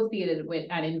associated with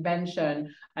an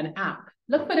invention, an app,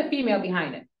 look for the female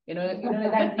behind it.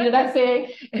 That's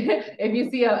saying, if you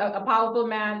see a powerful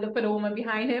man, look for the woman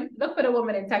behind him. Look for the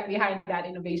woman in tech behind that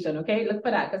innovation. Okay, look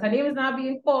for that because her name is not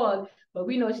being called, but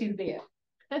we know she's there.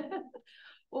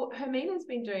 Well, Hermina's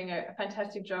been doing a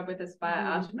fantastic job with Aspire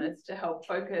Artemis to help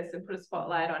focus and put a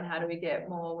spotlight on how do we get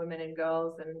more women and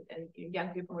girls and young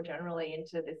people more generally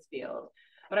into this field.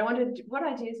 But I wondered, what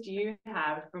ideas do you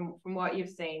have from what you've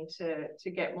seen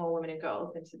to get more women and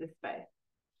girls into this space?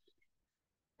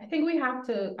 I think we have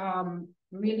to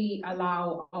really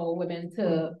allow our women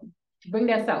to bring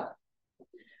their self.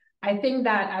 I think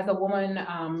that as a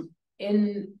woman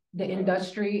in the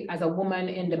industry, as a woman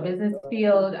in the business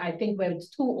field, I think we're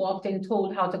too often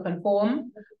told how to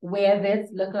conform, wear this,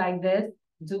 look like this,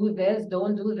 do this,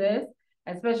 don't do this,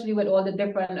 especially with all the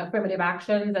different affirmative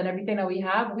actions and everything that we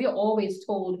have. We're always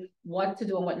told what to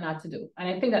do and what not to do. And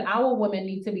I think that our women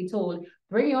need to be told,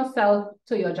 bring yourself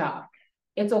to your job.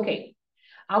 It's okay.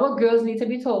 Our girls need to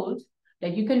be told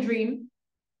that you can dream,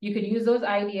 you could use those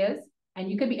ideas,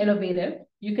 and you could be innovative,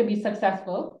 you could be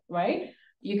successful, right?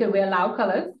 You could wear loud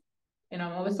colors,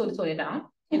 I'm always told to tone it down,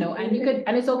 and you could,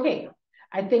 and it's okay.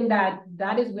 I think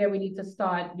that is where we need to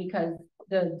start because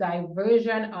the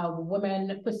diversion of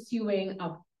women pursuing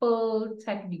a full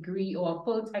tech degree or a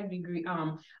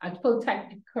full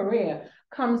tech career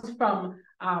comes from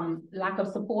lack of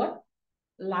support,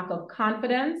 lack of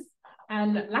confidence,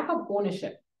 and lack of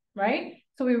ownership, right?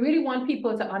 So we really want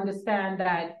people to understand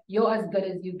that you're as good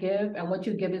as you give and what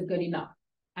you give is good enough.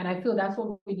 And I feel that's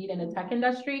what we need in the tech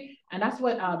industry. And that's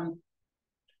what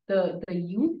the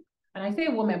youth, and I say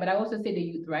women, but I also say the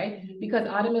youth, right? Because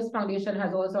Artemis Foundation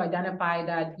has also identified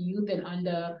that youth in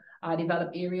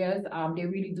underdeveloped areas, they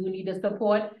really do need the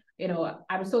support.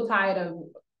 I'm so tired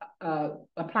of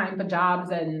applying for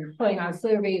jobs and putting out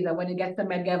surveys, and when it gets to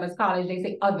Medgar College, they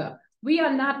say other. We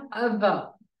are not other.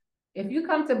 If you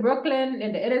come to Brooklyn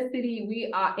in the inner city,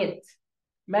 we are it.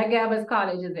 Medgar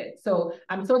College is it. So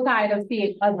I'm so tired of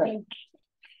seeing other.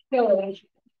 So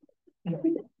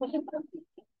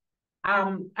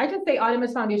I just say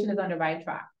Artemis Foundation is on the right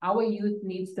track. Our youth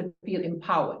needs to feel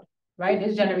empowered, right?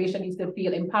 This generation needs to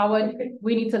feel empowered.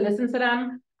 We need to listen to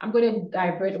them. I'm going to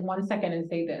divert in 1 second and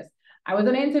say this. I was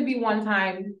in an interview one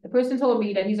time. The person told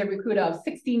me that he's a recruiter of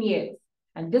 16 years.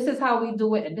 And this is how we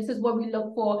do it. And this is what we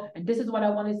look for. And this is what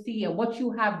I want to see. And what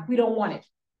you have, we don't want it.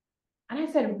 And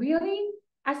I said, really?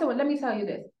 I said, well, let me tell you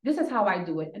this. This is how I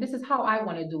do it. And this is how I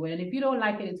want to do it. And if you don't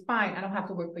like it, it's fine. I don't have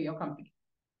to work for your company.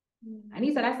 And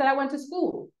he said, I went to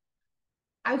school.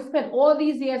 I spent all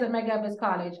these years at Medgar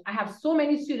College. I have so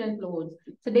many student loans.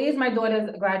 Today is my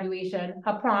daughter's graduation,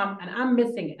 her prom, and I'm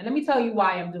missing it. And let me tell you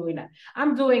why I'm doing that.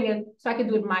 I'm doing it so I can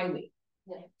do it my way.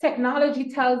 Yeah. Technology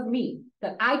tells me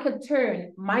that I could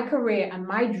turn my career and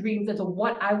my dreams into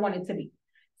what I want it to be.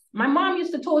 My mom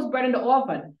used to toast bread in the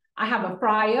oven. I have a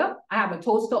fryer. I have a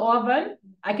toaster oven.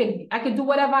 I can do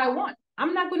whatever I want.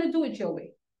 I'm not going to do it your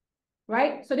way.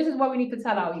 Right? So this is what we need to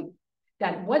tell our youth.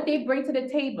 That what they bring to the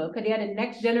table, because they are the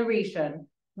next generation,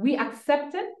 we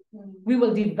accept it, we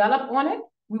will develop on it,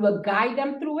 we will guide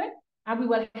them through it, and we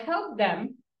will help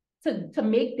them to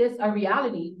make this a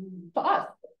reality for us,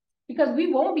 because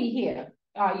we won't be here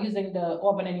using the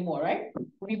Auburn anymore, right?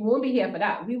 We won't be here for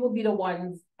that. We will be the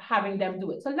ones having them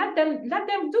do it. So let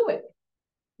them do it.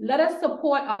 Let us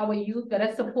support our youth. Let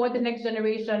us support the next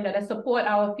generation. Let us support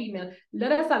our female.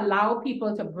 Let us allow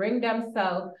people to bring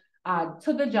themselves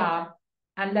to the job,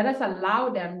 and let us allow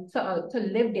them to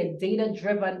live their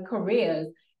data-driven careers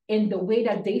in the way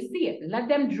that they see it. Let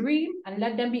them dream and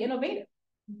let them be innovative.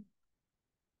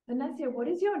 Vanessa, what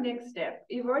is your next step?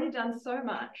 You've already done so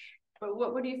much, but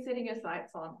what are you setting your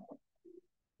sights on?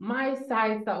 My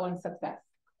sights are on success.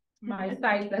 My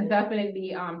sights are definitely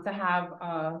to have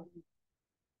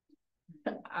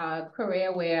a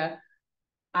career where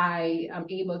I am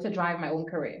able to drive my own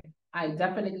career. I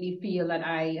definitely feel that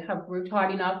I have worked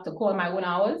hard enough to call my own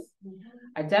hours.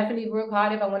 I definitely work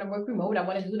hard. If I want to work remote, I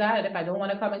want to do that. And if I don't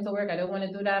want to come into work, I don't want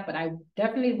to do that. But I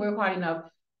definitely work hard enough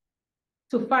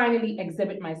to finally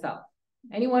exhibit myself.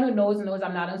 Anyone who knows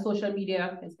I'm not on social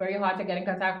media. It's very hard to get in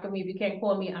contact with me. If you can't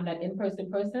call me, I'm that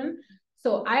in-person person.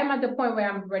 So I am at the point where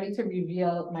I'm ready to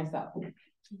reveal myself.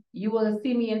 You will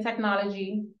see me in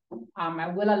technology. I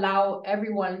will allow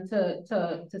everyone to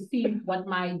see what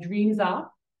my dreams are.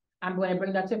 I'm going to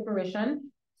bring that to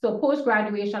fruition. So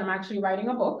post-graduation, I'm actually writing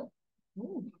a book.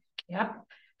 Yep.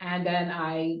 And then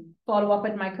I follow up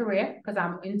with my career because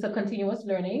I'm into continuous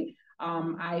learning.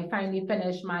 I finally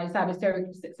finished my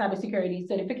cybersecurity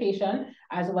certification,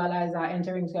 as well as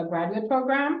entering into a graduate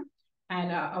program.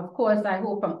 And of course, I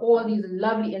hope from all these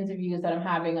lovely interviews that I'm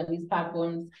having on these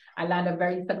platforms, I land a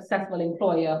very successful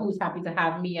employer who's happy to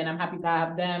have me, and I'm happy to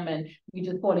have them, and we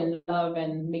just fall in love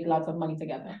and make lots of money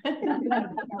together.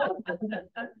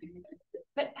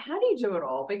 But how do you do it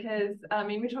all? Because I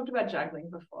mean, we talked about juggling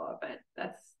before, but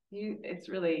it's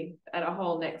really at a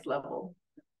whole next level.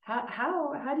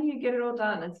 How do you get it all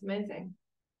done? It's amazing.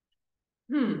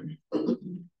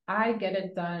 I get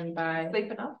it done by sleep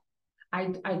enough. I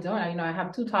don't. I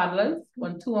have two toddlers,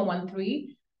 one 2 and one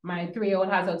 3. My 3-year-old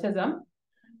has autism.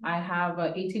 I have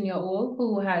an 18-year-old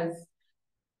who has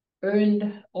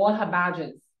earned all her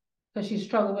badges because she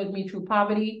struggled with me through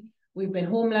poverty. We've been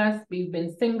homeless. We've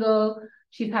been single.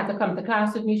 She's had to come to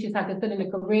class with me. She's had to sit in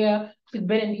a career. She's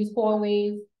been in these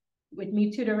hallways with me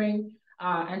tutoring.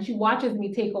 And she watches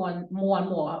me take on more and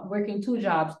more, working 2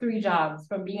 jobs, 3 jobs,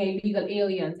 from being a legal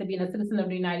alien to being a citizen of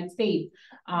the United States,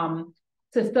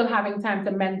 to still having time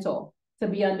to mentor, to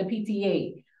be on the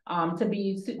PTA, to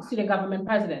be student government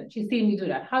president. She's seen me do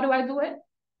that. How do I do it?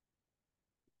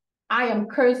 I am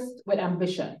cursed with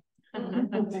ambition. I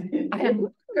am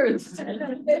cursed.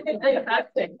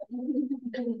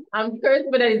 I'm cursed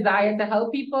with a desire to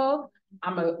help people.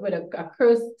 I'm with a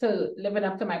curse to living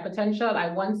up to my potential. I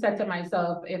once said to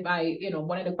myself, if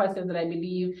one of the questions that I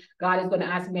believe God is going to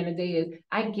ask me in a day is,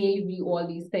 I gave you all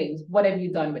these things. What have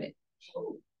you done with it?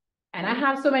 And I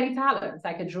have so many talents.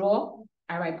 I could draw.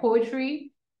 I write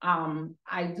poetry.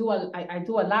 I do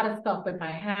a lot of stuff with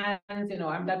my hands.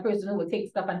 I'm that person who would take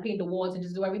stuff and paint the walls and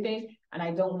just do everything. And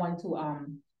I don't want to.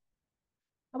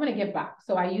 I want to give back.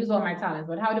 So I use all my talents.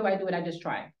 But how do I do it? I just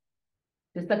try.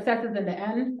 The success is in the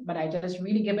end, but I just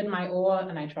really give it my all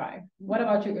and I try. What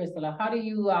about you, Ursula? How do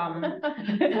you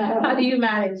how do you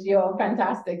manage your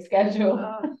fantastic schedule?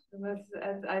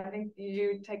 I think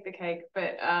you take the cake,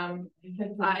 but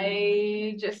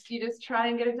you just try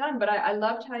and get it done. But I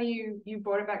loved how you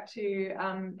brought it back to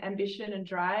ambition and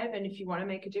drive, and if you want to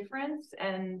make a difference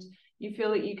and you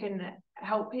feel that you can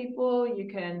help people, you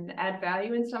can add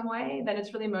value in some way, then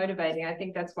it's really motivating. I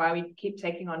think that's why we keep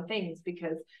taking on things,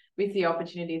 because we see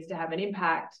opportunities to have an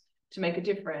impact, to make a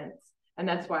difference. And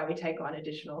that's why we take on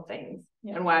additional things,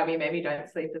 and why we maybe don't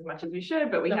sleep as much as we should,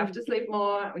 but we have to sleep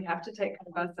more. We have to take care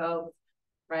of ourselves,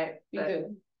 right? We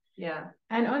do. Yeah.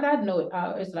 And on that note,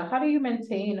 Ursula, how do you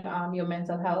maintain your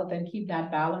mental health and keep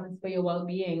that balance for your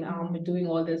well-being with doing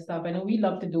all this stuff? I know we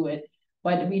love to do it,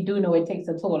 but we do know it takes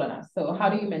a toll on us. So how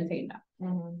do you maintain that?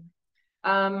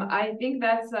 I think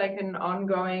that's like an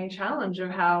ongoing challenge of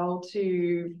how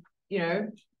to,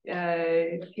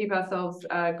 keep ourselves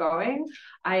going.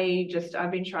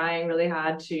 I've been trying really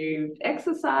hard to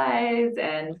exercise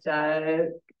and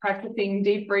practicing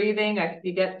deep breathing. If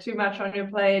you get too much on your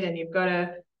plate and you've got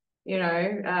to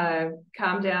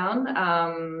calm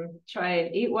down, try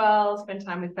and eat well, spend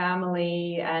time with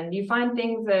family, and you find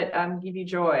things that give you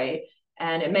joy.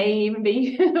 And it may even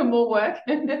be more work,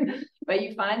 but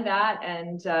you find that,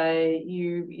 and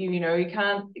you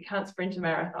can't sprint a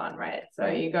marathon, right? So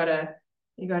you gotta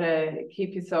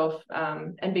keep yourself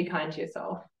and be kind to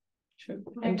yourself. True.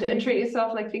 And treat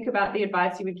yourself, like, think about the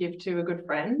advice you would give to a good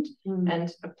friend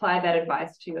and apply that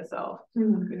advice to yourself.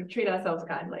 We treat ourselves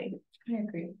kindly. I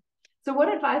agree. So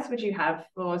what advice would you have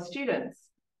for students?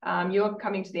 You're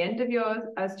coming to the end of your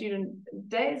student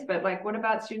days, but like, what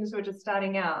about students who are just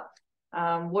starting out?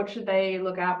 What should they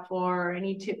look out for?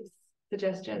 Any tips,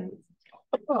 suggestions?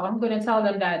 Oh, I'm going to tell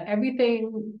them that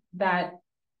everything that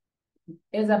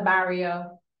is a barrier,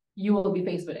 you will be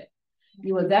faced with it.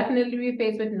 You will definitely be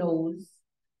faced with no's.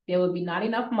 There will be not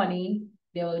enough money.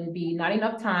 There will be not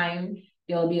enough time.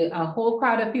 There will be a whole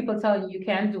crowd of people telling you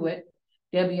can't do it.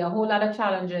 There'll be a whole lot of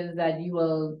challenges that you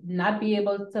will not be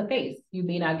able to face. You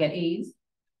may not get A's.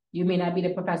 You may not be the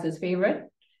professor's favorite.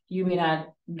 You may not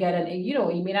get an A,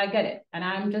 you may not get it. And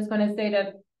I'm just going to say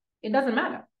that it doesn't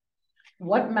matter.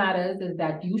 What matters is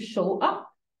that you show up.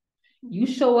 You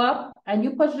show up and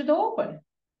you push the door open.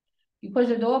 You push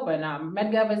the door open.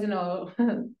 Medgar was,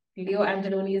 Leo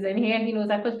Angeloni is in here and he knows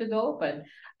I push the door open.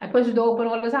 I push the door open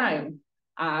all the time.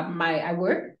 I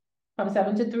work from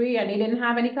 7 to 3 and they didn't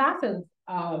have any classes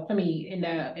for me in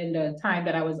the time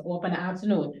that I was off in the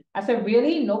afternoon. I said,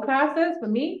 really? No classes for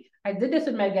me? I did this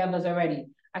with Medgar already.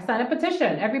 I signed a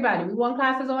petition. Everybody, we want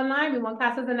classes online. We want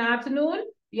classes in the afternoon.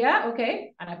 Yeah,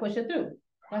 okay. And I push it through.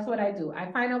 That's what I do.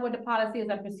 I find out what the policy is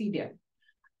and procedure.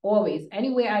 Always,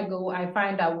 anywhere I go, I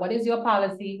find out what is your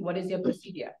policy, what is your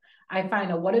procedure. I find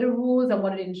out what are the rules and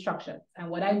what are the instructions. And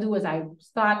what I do is I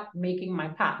start making my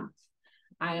path.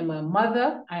 I am a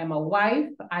mother, I am a wife,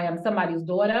 I am somebody's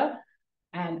daughter,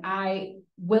 and I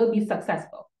will be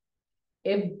successful.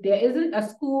 If there isn't a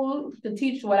school to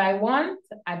teach what I want,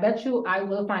 I bet you I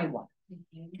will find one.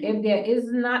 If there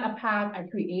is not a path, I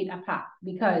create a path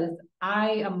because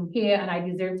I am here and I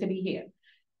deserve to be here.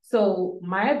 So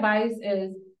my advice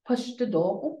is push the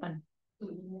door open.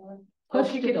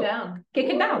 Kick it down. Kick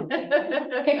it down.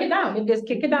 Kick it down. Just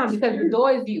kick it down because the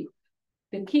door is you.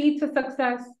 The key to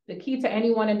success, the key to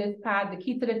anyone in this path, the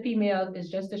key to the females is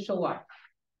just to show up.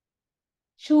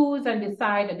 Choose and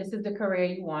decide that this is the career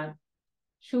you want.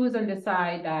 Choose and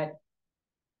decide that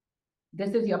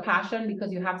this is your passion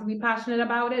because you have to be passionate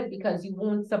about it because you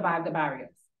won't survive the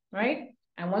barriers, right?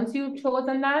 And once you've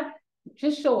chosen that,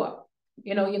 just show up.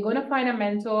 You're going to find a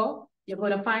mentor. You're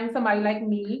going to find somebody like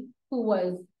me who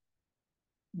was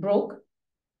broke,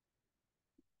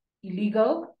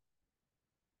 illegal,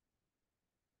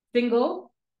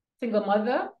 single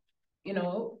mother,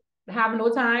 have no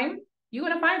time. You're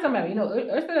going to find somebody.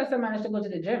 Ursula still managed to go to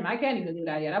the gym. I can't even do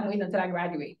that yet. I'm waiting until I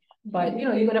graduate. But,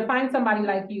 you're going to find somebody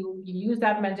like you. You use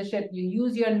that mentorship. You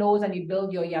use your no's and you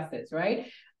build your yeses, right?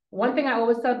 One thing I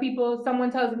always tell people,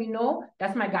 someone tells me no,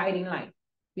 that's my guiding light.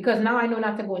 Because now I know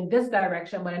not to go in this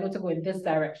direction, but I know to go in this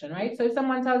direction, right? So if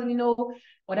someone tells me no,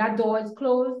 or that door is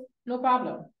closed, no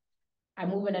problem. I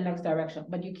move in the next direction,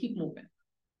 but you keep moving.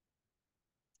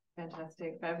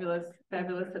 Fantastic. Fabulous,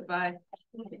 fabulous advice.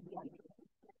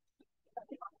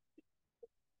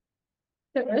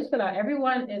 So Ursula,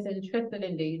 everyone is interested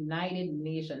in the United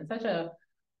Nations, such a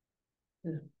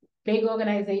big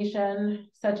organization,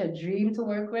 such a dream to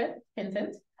work with,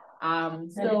 Vincent.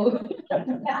 So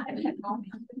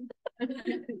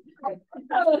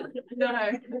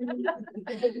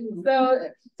so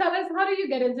tell us, how do you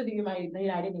get into the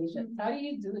United Nations? How do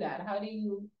you do that? How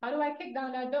do I kick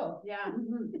down that door? Yeah.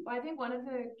 Well, I think one of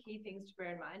the key things to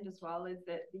bear in mind as well is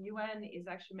that the UN is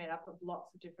actually made up of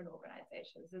lots of different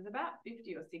organizations. There's about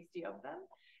 50 or 60 of them.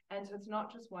 And so it's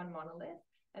not just one monolith.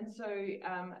 And so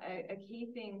a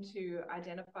key thing to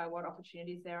identify what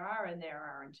opportunities there are, and there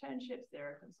are internships, there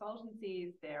are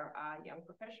consultancies, there are young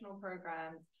professional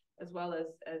programs, as well as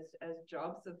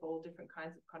jobs of all different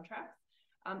kinds of contracts.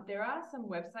 There are some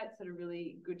websites that are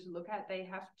really good to look at. They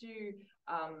have to,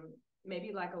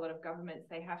 maybe like a lot of governments,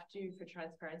 they have to, for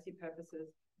transparency purposes,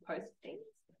 post things.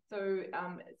 So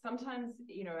sometimes,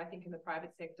 I think in the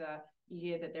private sector, you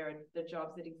hear that there are the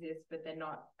jobs that exist, but they're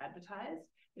not advertised.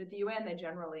 But at the UN, they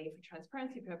generally, for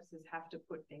transparency purposes, have to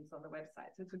put things on the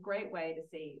website. So it's a great way to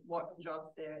see what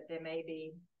jobs there may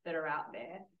be that are out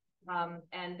there.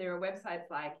 And there are websites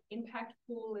like Impact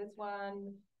Pool is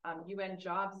one, UN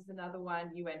Jobs is another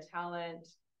one, UN Talent.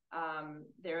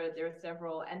 There are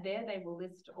several, and there they will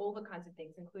list all the kinds of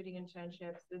things, including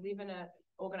internships. There's even an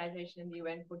organization in the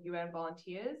UN called UN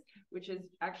Volunteers, which is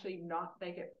actually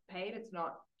they get paid. It's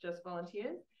not just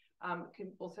volunteers.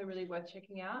 Also really worth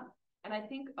checking out. And I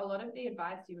think a lot of the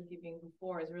advice you were giving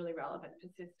before is really relevant,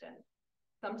 persistent.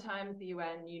 Sometimes the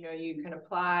UN, you can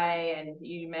apply and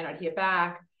you may not hear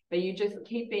back, but you just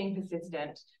keep being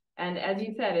persistent. And as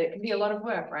you said, it can be a lot of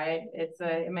work, right?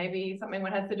 It may be something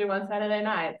one has to do on Saturday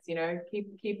nights,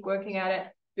 keep working at it,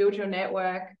 build your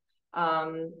network,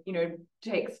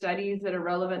 take studies that are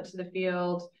relevant to the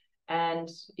field and,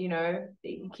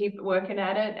 keep working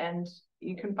at it. And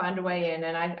you can find a way in.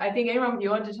 And I think anyone with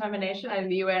your determination, I think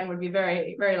the UN would be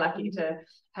very, very lucky to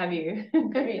have you.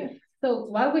 Great. So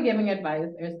while we're giving advice,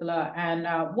 Ursula, and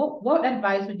what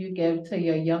advice would you give to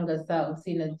your younger self,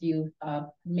 seeing as you've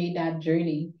made that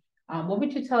journey? What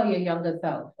would you tell your younger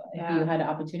self if you had the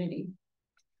opportunity?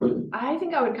 I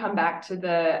think I would come back to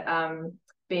the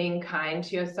being kind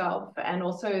to yourself, and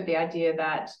also the idea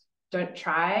that don't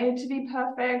try to be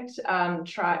perfect.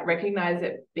 Recognize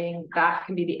that that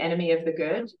can be the enemy of the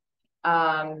good.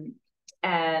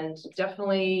 And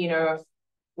definitely, you know, I've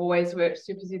always worked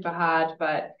super, super hard,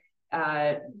 but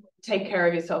take care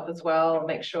of yourself as well.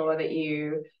 Make sure that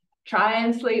you try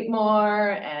and sleep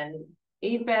more and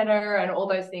eat better and all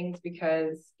those things,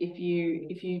 because if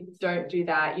you don't do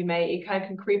that, it kind of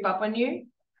can creep up on you.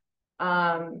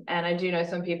 And I do know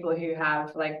some people who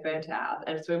have like burnt out,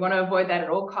 and so we want to avoid that at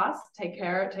all costs. Take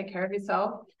care of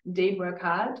yourself. Indeed, work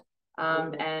hard,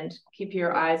 and keep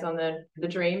your eyes on the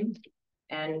dream,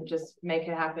 and just make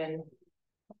it happen.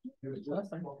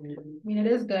 Awesome. I mean, it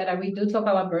is good. And we do talk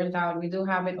about burnt out. We do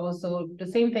have it also the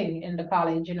same thing in the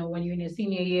college. You know, when you're in your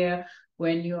senior year,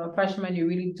 when you're a freshman, you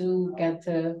really do get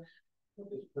to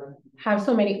have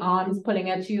so many arms pulling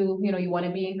at you. You know, you want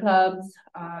to be in clubs,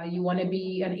 you want to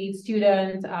be an aid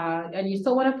student, and you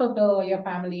still want to fulfill your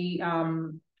family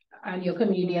and your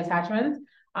community attachments.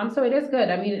 So it is good.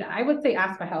 I mean, I would say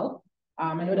ask for help.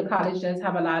 I know the college does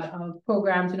have a lot of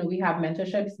programs. You know, we have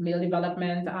mentorships, meal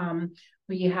development.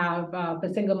 We have for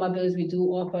single mothers, we do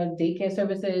offer daycare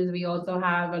services. We also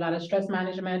have a lot of stress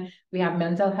management. We have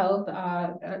mental health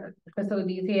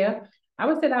facilities here. I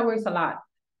would say that works a lot.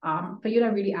 For you to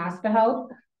really ask for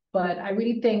help, but I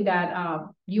really think that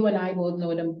you and I both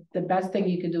know the best thing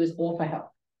you can do is offer help,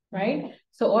 right?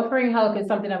 So offering help is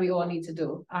something that we all need to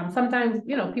do. Sometimes,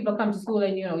 you know, people come to school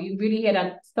and, you know, you really hear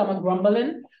that stomach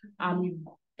grumbling.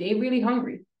 They're really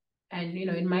hungry. And, you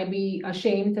know, it might be a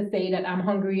shame to say that I'm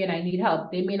hungry and I need help.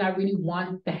 They may not really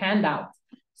want the handout.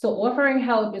 So offering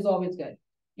help is always good.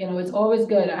 You know, it's always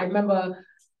good. I remember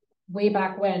way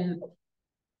back when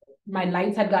my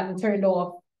lights had gotten turned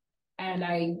off and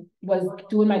I was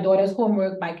doing my daughter's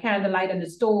homework by candlelight on the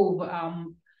stove,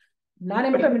 not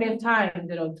in primitive times,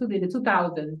 you know, the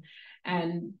 2000s.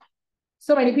 And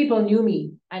so many people knew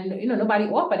me and, you know, nobody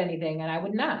offered anything and I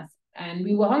wouldn't ask. And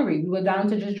we were hungry. We were down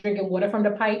to just drinking water from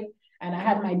the pipe. And I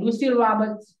had my Lucille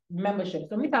Roberts membership.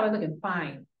 So I was looking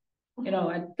fine. You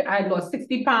know, I had lost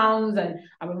 60 pounds and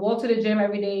I would walk to the gym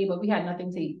every day, but we had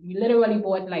nothing to eat. We literally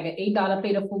bought like an $8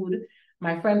 plate of food.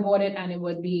 My friend bought it and it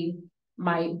would be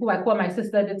who I call my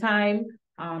sister at the time,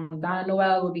 Donna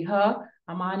Noel would be her,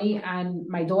 Amani, and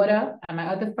my daughter and my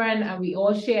other friend, and we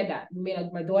all shared that.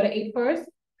 My daughter ate first.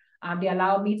 They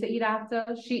allowed me to eat after.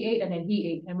 She ate and then he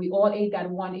ate, and we all ate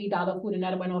that one $8 food, and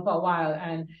that went on for a while.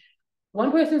 And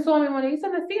one person saw me one day, he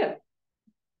said, "Nasir,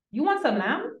 you want some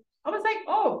lamb?" I was like,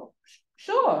 "Oh,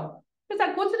 sure." He's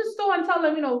like, "Go to the store and tell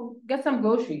them, you know, get some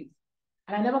groceries."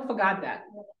 And I never forgot that.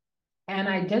 And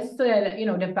I just said, you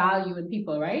know, the value in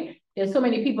people, right? There's so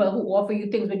many people who offer you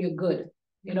things when you're good.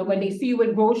 You know, when they see you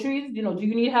with groceries, you know, do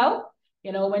you need help?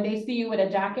 You know, when they see you with a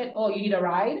jacket, oh, you need a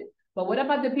ride. But what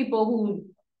about the people who,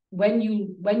 when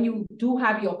you do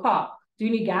have your car, do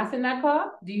you need gas in that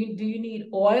car? Do you need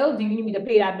oil? Do you need me to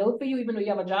pay that bill for you, even though you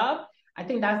have a job? I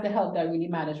think that's the help that really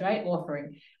matters, right?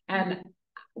 Offering. And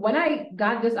when I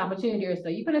got this opportunity, so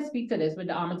you're going to speak to this with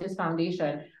the Artemis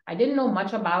Foundation, I didn't know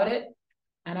much about it.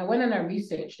 And I went and I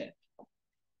researched it.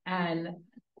 And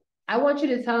I want you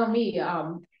to tell me,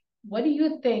 what do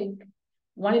you think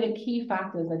one of the key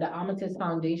factors that the Artemis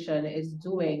Foundation is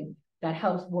doing that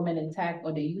helps women in tech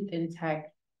or the youth in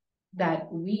tech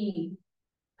that we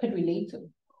could relate to?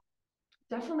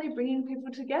 Definitely bringing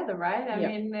people together, right? I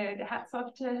mean, hats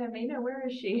off to Hermina. Where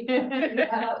is she? Okay,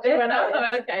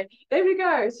 there we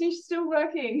go. She's still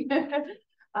working.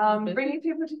 Bringing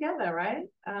people together, right?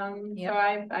 So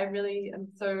I really am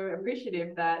so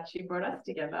appreciative that she brought us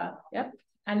together. Yep.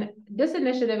 And this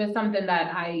initiative is something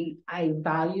that I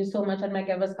value so much at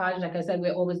Medgar College. Like I said,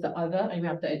 we're always the other, and you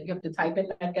have to type in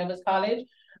Medgar College.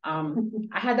 I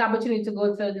had the opportunity to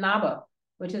go to NABA,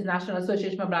 which is National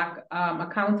Association of Black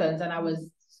Accountants, and I was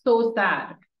so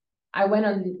sad. I went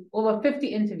on over 50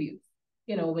 interviews,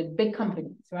 you know, with big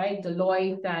companies, right?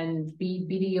 Deloitte and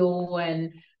BDO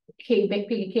and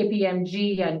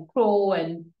KPMG and Crow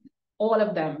and all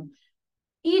of them.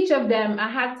 Each of them, I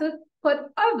had to put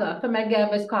other for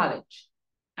Medgar College,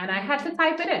 and I had to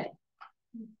type it in.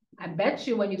 I bet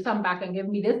you when you come back and give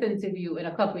me this interview in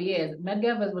a couple of years,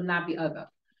 Medgar will not be other.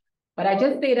 But I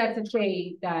just say that to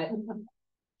say that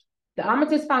the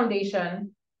Artemis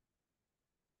Foundation,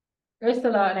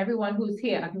 Ursula, and everyone who's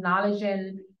here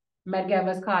acknowledging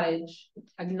Medgar College,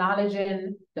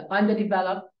 acknowledging the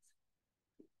underdeveloped,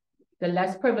 the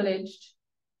less privileged,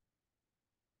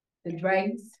 the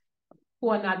dregs, who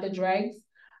are not the dregs,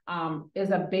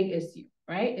 is a big issue,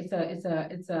 right? It's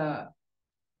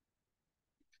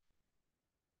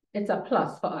a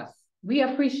plus for us. We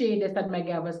appreciate this at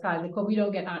Medgar College because we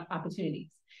don't get opportunities.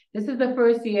 This is the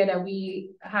first year that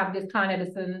we have this Con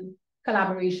Edison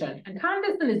collaboration, and Con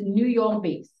Edison is New York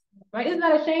based, right? Isn't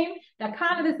that a shame that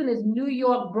Con Edison is New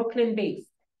York, Brooklyn based?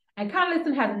 And Con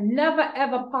Edison has never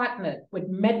ever partnered with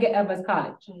Medgar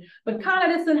College, but Con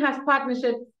Edison has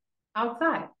partnerships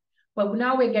outside, but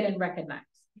now we're getting recognized.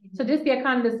 So this year,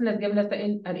 Con Edison has given us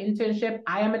an internship.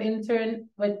 I am an intern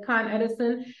with Con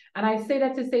Edison, and I say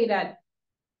that to say that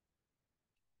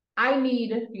I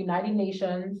need United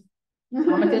Nations,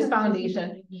 Artemis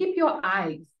Foundation, keep your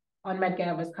eyes on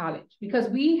Medgar College, because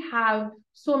we have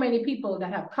so many people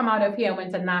that have come out of here and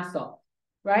went to NASA,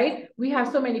 right? We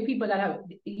have so many people that have,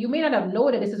 you may not have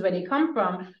known that this is where they come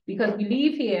from, because we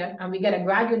leave here and we get a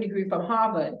graduate degree from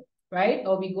Harvard, right?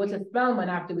 Or we go to Spelman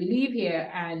after we leave here,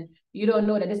 and you don't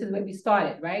know that this is where we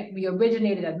started, right? We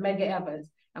originated at Medgar Evers.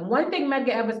 And one thing Medgar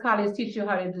Evers College teaches you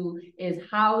how to do is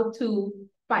how to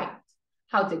fight,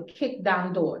 how to kick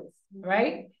down doors,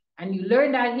 right? And you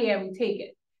learn that here and we take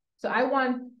it. So I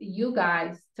want you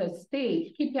guys to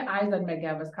keep your eyes on Medgar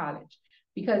Evers College,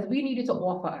 because we need you to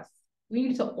offer us. We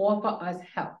need to offer us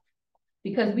help,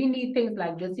 because we need things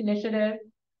like this initiative.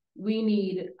 We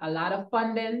need a lot of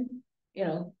funding, you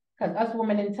know, because us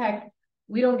women in tech,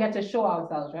 we don't get to show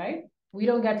ourselves, right? We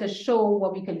don't get to show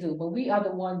what we can do, but we are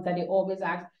the ones that they always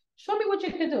ask, show me what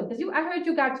you can do. Because I heard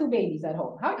you got 2 babies at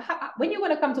home. When you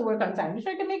want to come to work on time? You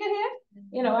sure you can make it here?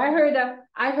 You know, I heard that,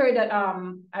 I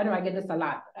know I get this a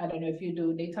lot. I don't know if you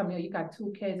do. They tell me, oh, you got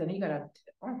 2 kids and you got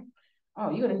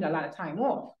you're gonna need a lot of time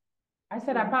off. I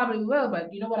said, I probably will,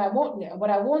 but you know what I won't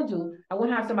do? I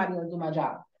won't have somebody else do my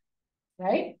job,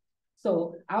 right?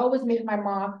 So I always make my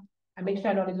mark. I make sure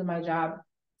I know how to do my job.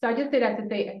 So I just say that to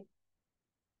say,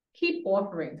 keep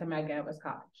offering to Medgar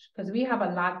College, because we have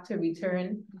a lot to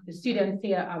return. The students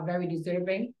here are very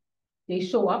deserving. They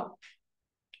show up,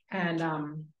 and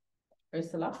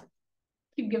Ursula,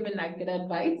 keep giving that good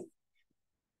advice.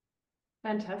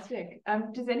 Fantastic.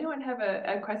 Does anyone have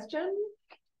a question?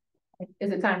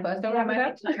 Is it time for us to wrap it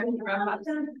up?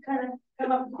 Kind of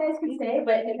come up, you guys can stay,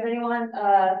 but if anyone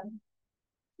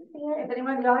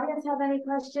in the audience have any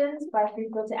questions, feel free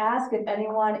to ask. If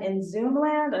anyone in Zoom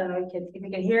land, I don't know if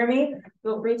you can hear me,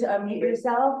 feel free to unmute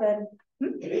yourself and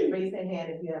raise their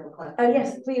hand if you have a question.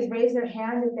 Yes, please raise their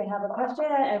hand if they have a question,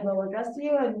 and we'll address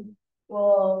you, and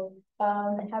we'll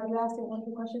have you ask a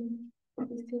wonderful question.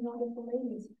 These 2 wonderful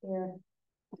ladies here.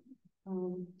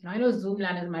 I know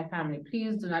Zoomland is my family.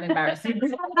 Please do not embarrass me.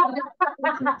 Does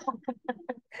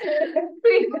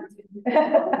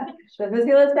Ms.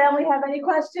 Hila's family have any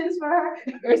questions for her?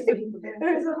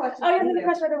 There's a question. Oh, yeah, there's a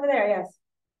question right over there. Yes.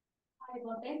 Hi,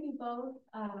 well, thank you both.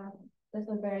 This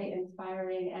was very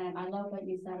inspiring, and I love what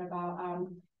you said about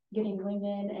getting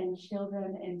women and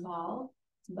children involved.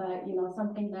 But you know,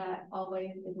 something that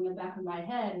always is in the back of my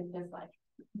head is just like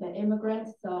the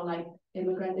immigrants. So like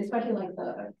immigrants, especially like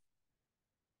the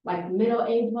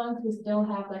middle-aged ones who still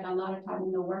have like a lot of time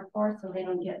in the workforce, so they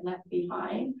don't get left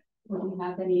behind. Would you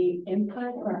have any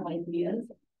input or ideas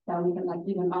that we can like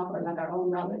even offer like our own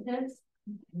relatives?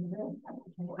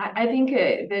 I think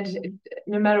that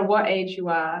no matter what age you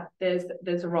are, there's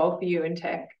a role for you in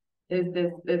tech.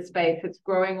 There's space. It's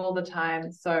growing all the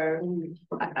time. So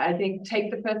I think take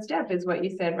the first step is what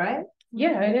you said, right?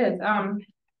 Yeah, it is.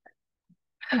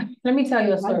 Let me tell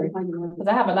you a story, because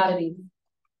I have a lot of these.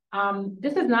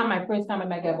 This is not my first time at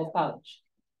Medgar College.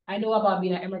 I know about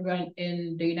being an immigrant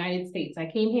in the United States. I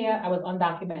came here, I was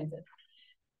undocumented.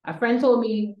 A friend told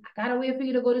me, I gotta wait for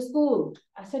you to go to school.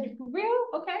 I said, for real?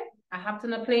 Okay. I hopped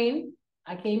on a plane.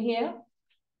 I came here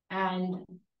and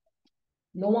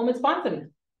no one would sponsor me.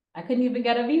 I couldn't even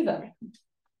get a visa.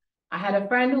 I had a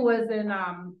friend who was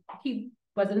he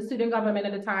was in student government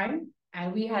at the time,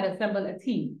 and we had assembled a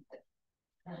team.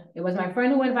 It was my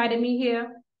friend who invited me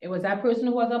here. It was that person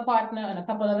who was a partner, and a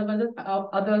couple of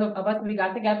us, we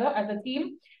got together as a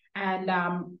team, and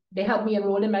they helped me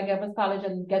enroll in Medgar College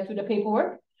and get through the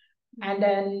paperwork. And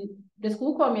then the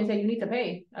school called me and said, you need to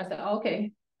pay. I said, oh,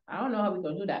 okay, I don't know how we're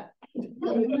gonna do that.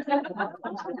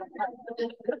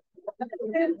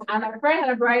 And my friend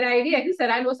had a bright idea. He said,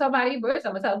 I know somebody in Bursa,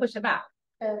 I'm gonna push it back.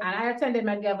 And I attended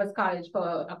Medgar College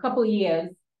for a couple of years,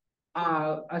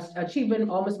 achieving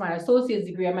almost my associate's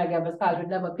degree at Medgar College with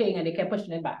never paying, and they kept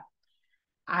pushing it back.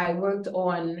 I worked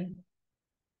on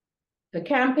the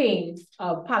campaigns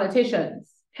of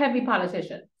politicians, heavy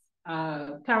politicians,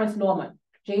 Clarence Norman,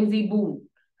 James E. Boone.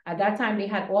 At that time, they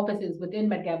had offices within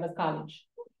Medgar College.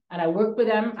 And I worked with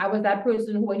them. I was that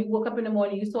person who, when you woke up in the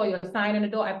morning, you saw your sign on the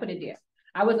door, I put it there.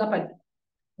 I was up at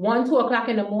 1, 2 o'clock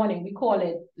in the morning, we call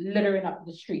it littering up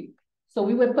the street. So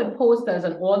we would put posters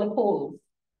on all the poles.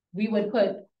 We would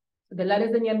put the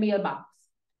letters in your mailbox.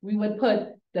 We would put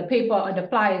the paper or the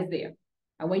flyers there.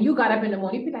 And when you got up in the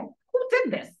morning, you'd be like, who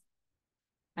did this?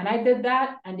 And I did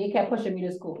that, and they kept pushing me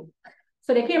to school.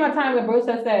 So there came a time where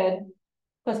Bertha said,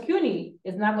 because CUNY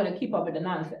is not going to keep up with the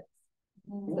nonsense.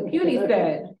 So CUNY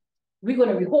said, we're going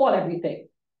to rehaul everything.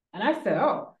 And I said,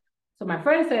 oh. So my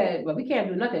friend said, well, we can't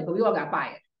do nothing, but we all got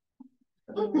fired.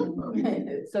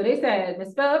 So they said,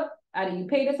 Ms. Phillip, either you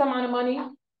pay this amount of money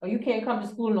or you can't come to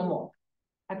school no more.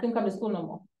 I couldn't come to school no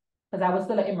more because I was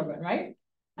still an immigrant, right?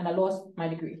 And I lost my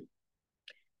degree.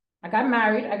 I got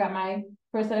married. I got my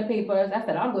first set of papers. I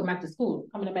said, I'm going back to school.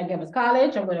 I'm going to Medgar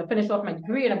College. I'm going to finish off my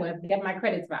degree and I'm going to get my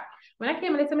credits back. When I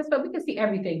came and they said, Ms. Phillip, we can see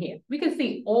everything here. We can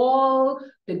see all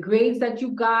the grades that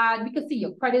you got. We can see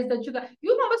your credits that you got.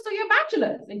 You almost do your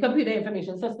bachelor's in computer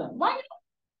information system. Why?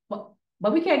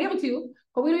 But we can't give it to you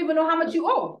because we don't even know how much you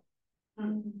owe.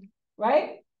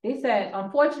 Right? They said,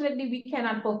 unfortunately, we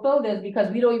cannot fulfill this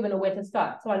because we don't even know where to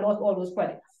start. So I lost all those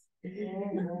credits.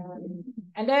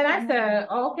 And then I said,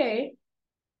 oh, okay,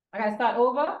 I got to start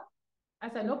over. I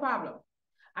said, no problem.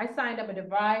 I signed up at the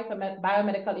DeVry for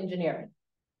biomedical engineering.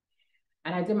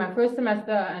 And I did my first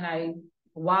semester and I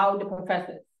wowed the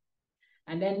professors.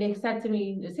 And then they said to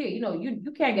me, see, you know,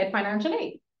 you can't get financial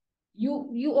aid.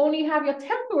 You only have your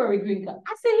temporary green card.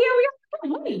 I said, here we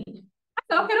have money. I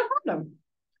said, okay, no problem.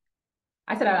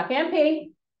 I said, I can't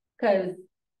pay because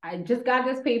I just got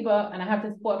this paper and I have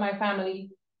to support my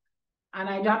family. And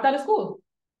I dropped out of school.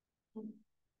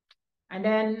 And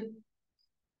then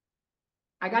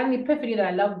I got an epiphany that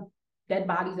I love dead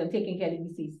bodies and taking care of the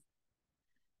deceased.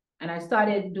 And I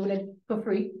started doing it for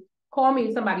free. Call me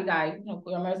if somebody died. You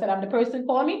know, I said, I'm the person,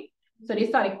 call me. So they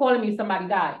started calling me if somebody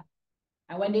died.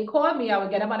 And when they called me, I would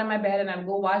get up out of my bed and I would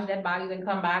go wash dead bodies and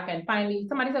come back. And finally,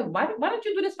 somebody said, why don't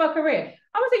you do this for a career?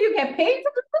 I would say, you get paid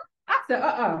for this? I said,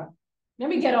 let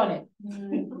me get on it.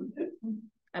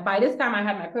 And by this time, I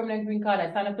had my permanent green card. I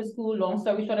signed up for school. Long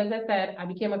story short, as I said, I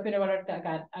became a funeral director.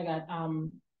 I got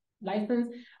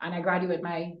licensed, and I graduated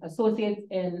my associates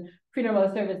in funeral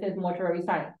services, mortuary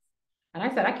science. And I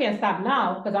said, I can't stop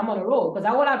now because I'm on a roll. Because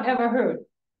all I've ever heard,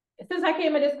 since I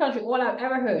came in this country, all I've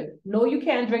ever heard, no, you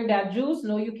can't drink that juice.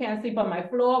 No, you can't sleep on my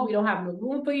floor. We don't have no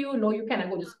room for you. No, you cannot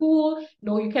go to school.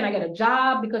 No, you cannot get a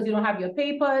job because you don't have your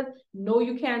papers. No,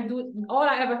 you can't do it. All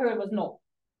I ever heard was no.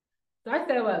 So I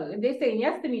said, well, if they're saying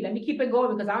yes to me, let me keep it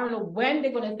going because I don't know when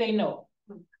they're going to say no.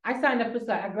 I signed up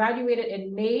for, I graduated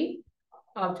in May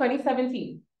of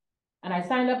 2017. And I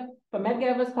signed up for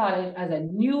Medgar College as a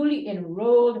newly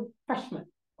enrolled freshman.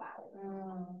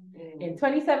 Wow. In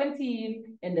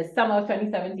 2017, in the summer of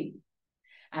 2017.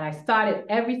 And I started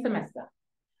every semester.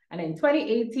 And in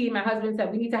 2018, my husband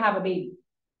said, we need to have a baby.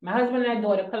 My husband and my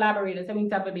daughter collaborated, so we need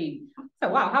to have a baby. So,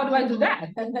 wow, how do I do that?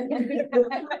 How do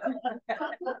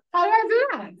I do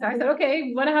that? So I said, okay,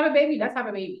 we want to have a baby, let's have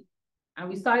a baby. And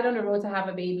we started on the road to have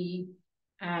a baby.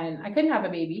 And I couldn't have a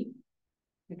baby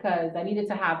because I needed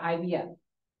to have IVF.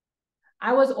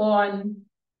 I was on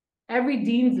every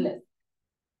dean's list.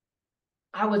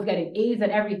 I was getting A's at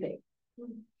everything.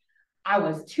 I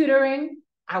was tutoring,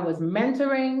 I was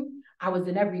mentoring, I was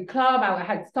in every club. I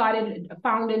had founded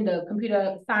the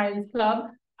computer science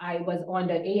club. I was on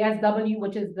the ASW,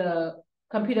 which is the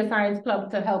computer science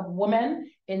club to help women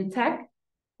in tech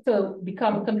to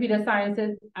become computer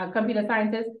scientists and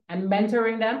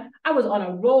mentoring them. I was on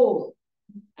a roll.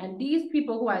 And these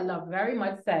people who I love very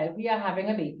much said, we are having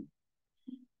a baby.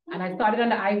 And I started on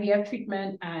the IVF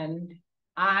treatment and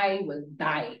I was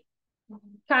dying.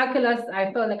 Calculus,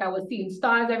 I felt like I was seeing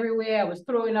stars everywhere. I was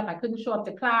throwing up. I couldn't show up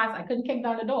to class. I couldn't kick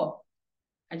down the door.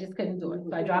 I just couldn't do it.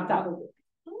 So I dropped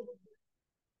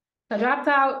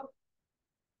out.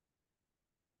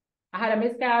 I had a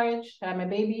miscarriage. I had my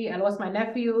baby. I lost my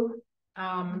nephew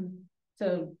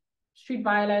to street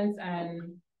violence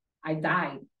and I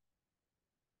died.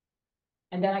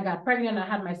 And then I got pregnant and I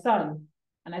had my son.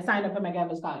 And I signed up for Medgar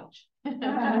College. I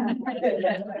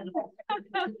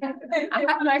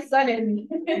had my son in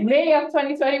May of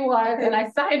 2021, and I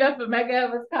signed up for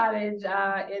Medgar College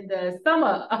in the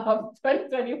summer of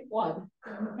 2021.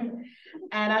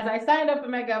 And as I signed up for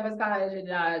Medgar College in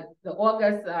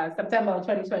September of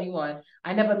 2021,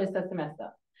 I never missed a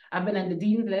semester. I've been on the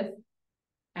dean's list,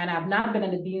 and I've not been on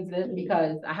the dean's list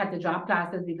because I had to drop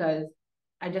classes because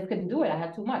I just couldn't do it. I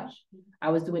had too much. I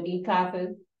was doing 8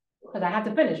 classes because I had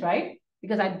to finish, right?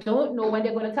 because I don't know when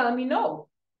they're going to tell me no.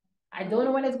 I don't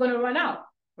know when it's going to run out,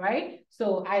 right?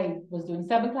 So I was doing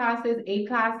 7 classes, 8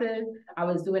 classes. I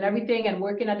was doing everything and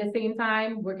working at the same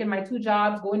time, working my 2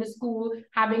 jobs, going to school,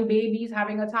 having babies,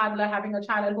 having a toddler, having a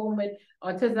child at home with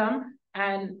autism.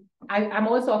 And I'm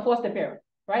also a foster parent,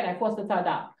 right? I foster child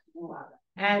out.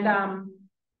 And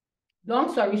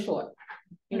long story short,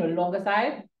 the longer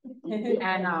side.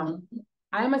 And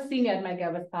I'm a senior at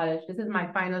Medgar College. This is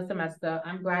my final semester.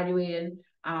 I'm graduating.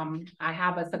 I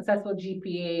have a successful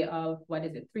GPA of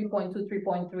 3.2,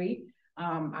 3.3.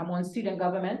 I'm on student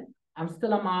government. I'm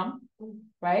still a mom,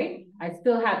 right? I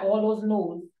still had all those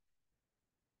no's.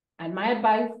 And my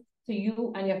advice to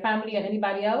you and your family and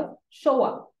anybody else, show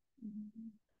up.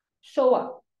 Show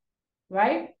up,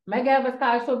 right? Medgar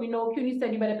College told me no. CUNY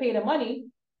said you better pay the money.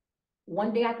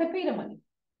 One day I could pay the money,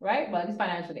 right? But it's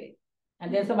financial aid.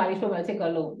 And then somebody told me to take a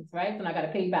loan, right? So I got to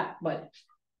pay back. But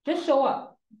just show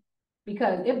up.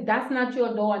 Because if that's not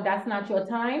your door and that's not your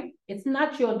time, it's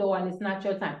not your door and it's not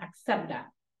your time. Accept that.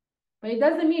 But it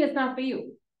doesn't mean it's not for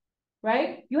you,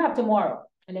 right? You have tomorrow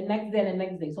and the next day and the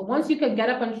next day. So once you can get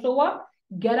up and show up,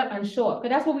 get up and show up.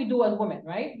 Because that's what we do as women,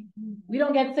 right? We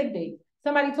don't get sick days.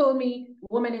 Somebody told me,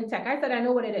 woman in tech. I said, I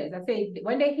know what it is. I say,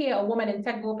 when they hear a woman in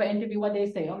tech go for an interview, what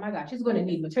they say, oh my God, she's going to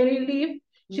need maternity leave.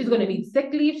 She's going to need sick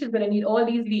leave. She's going to need all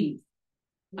these leaves.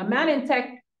 A man in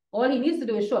tech, all he needs to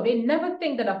do is show up. They never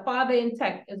think that a father in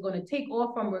tech is going to take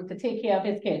off from work to take care of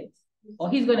his kids.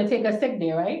 Or he's going to take a sick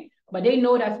day, right? But they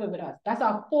know that's with us. That's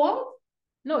our fault?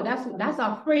 No, that's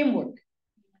our framework.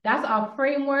 That's our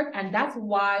framework, and that's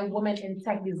why women in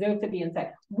tech deserve to be in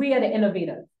tech. We are the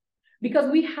innovators.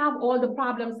 Because we have all the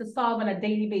problems to solve on a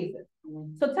daily basis.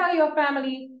 So tell your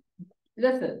family,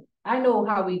 listen, I know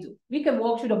how we do. We can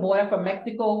walk through the border from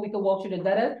Mexico. We can walk through the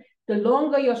desert. The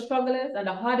longer your struggle is and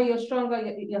the harder your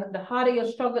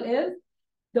struggle is,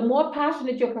 the more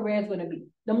passionate your career is going to be,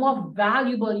 the more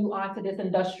valuable you are to this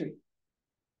industry.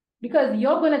 Because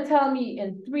you're going to tell me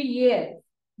in 3 years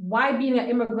why being an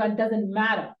immigrant doesn't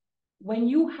matter when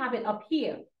you have it up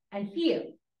here and here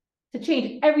to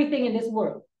change everything in this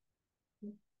world.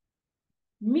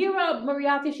 Mira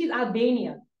Moriarty, she's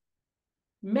Albanian.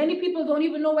 Many people don't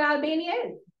even know where Albania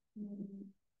is.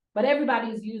 But everybody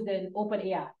is using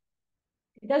OpenAI.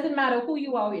 It doesn't matter who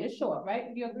you are with, it's short, right?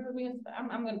 If you agree with me,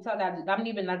 I'm going to tell that. I'm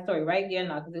leaving that story right there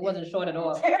now because it wasn't short at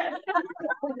all.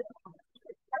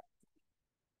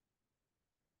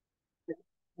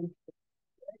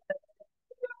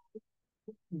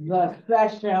 The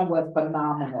session was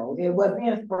phenomenal. It was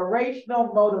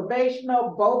inspirational,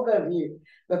 motivational, both of you.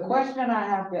 The question I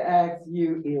have to ask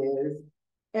you is,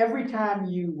 every time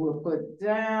you were put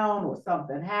down or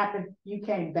something happened, you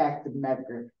came back to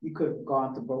Medgar. You could have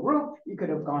gone to Baruch, you could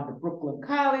have gone to Brooklyn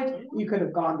College, you could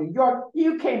have gone to York.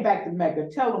 You came back to Medgar.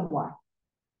 Tell them why.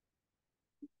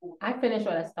 I finished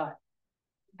what I started.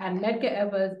 And Medgar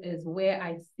Evers is where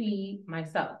I see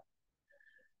myself.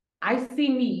 I see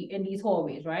me in these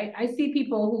hallways, right? I see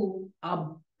people who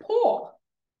are poor.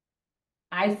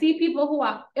 I see people who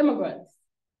are immigrants.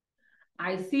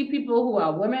 I see people who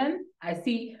are women. I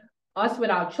see us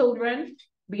with our children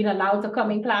being allowed to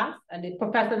come in class and the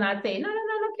professor not saying, no,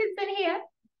 kids in here.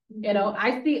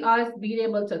 I see us being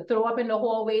able to throw up in the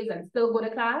hallways and still go to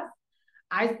class.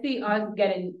 I see us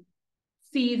getting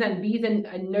C's and B's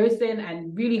in nursing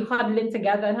and really huddling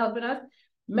together and helping us.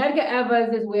 Medgar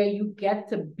Evers is where you get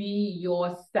to be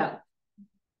yourself.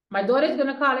 My daughter's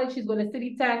going to college. She's going to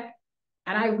City Tech.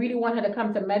 And I really want her to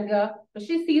come to Medgar. But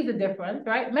she sees the difference,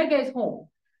 right? Medgar is home.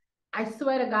 I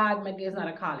swear to God, Medgar is not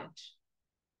a college,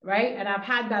 right? And I've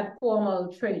had that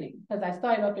formal training because I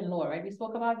started up in law, right? We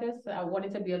spoke about this. I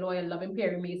wanted to be a lawyer, loving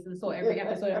Perry Mason. So every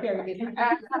episode of Perry Mason,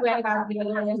 I swear to God, be a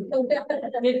lawyer.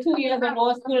 Did 2 years of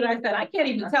law school, and I said, I can't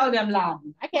even tell them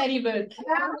laughing. I can't even.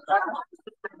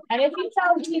 And if he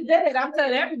tells me he did it, I'm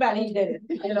telling everybody he did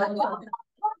it.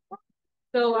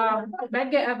 So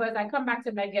Medgar Evers, I come back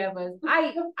to Medgar Evers.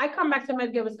 I come back to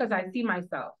Medgar Evers because I see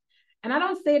myself. And I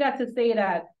don't say that to say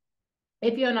that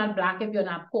if you're not Black, if you're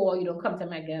not poor, you don't come to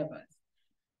Medgar Evers.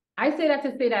 I say that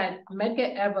to say that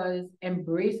Medgar Evers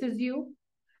embraces you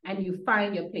and you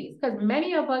find your place. Because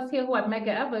many of us here who are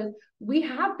Medgar Evers, we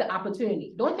have the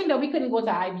opportunity. Don't think that we couldn't go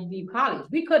to Ivy League college.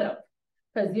 We could have.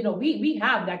 Because, we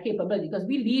have that capability. Because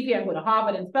we leave here and go to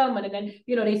Harvard and Spelman. And then,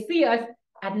 they see us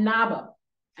at NABA.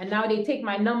 And now they take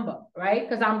my number, right?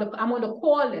 Because I'm on the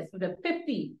call list for the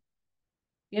 50,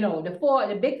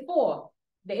 the big 4.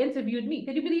 They interviewed me.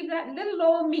 Could you believe that? Little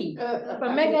old me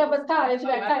from Medgar Evers College.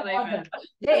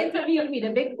 They interviewed me,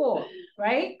 the big 4,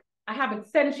 right? I have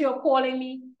Accenture calling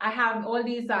me. I have all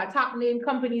these top name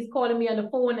companies calling me on the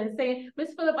phone and saying,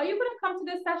 Miss Phillip, are you going to come to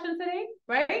this session today?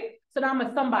 Right? So now I'm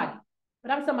a somebody.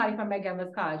 But I'm somebody from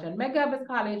Medgar College. And Medgar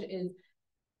College is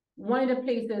one of the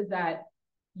places that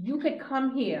you could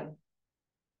come here,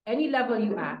 any level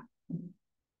you are,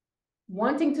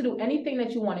 wanting to do anything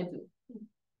that you want to do.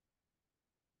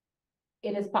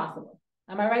 It is possible.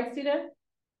 Am I right, student?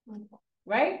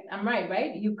 Right? I'm right,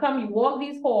 right? You come, you walk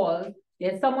these halls,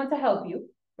 there's someone to help you,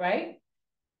 right?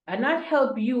 And not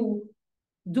help you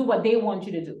do what they want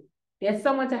you to do. There's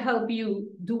someone to help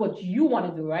you do what you want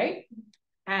to do, right?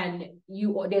 And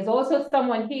there's also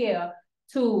someone here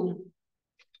who's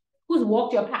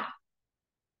walked your path,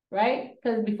 right?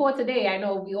 Because before today, I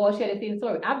know we all share the same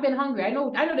story. I've been hungry. I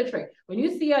know the trick. When you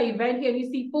see an event here and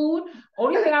you see food,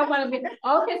 only thing I want to be,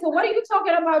 okay, so what are you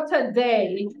talking about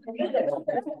today?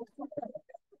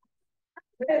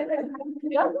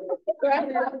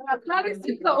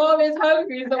 Are always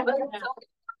hungry.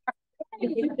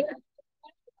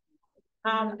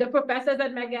 The professors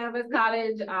at Medgar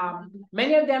College,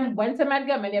 many of them went to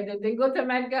Medgar, many of them didn't go to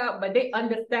Medgar, but they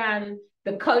understand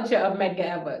the culture of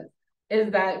Medgar.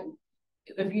 Is that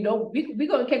if you don't, we're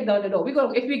gonna kick down the door.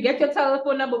 If we get your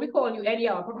telephone number, we call you any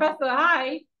hour. Professor,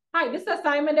 hi, this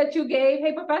assignment that you gave,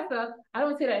 hey professor, I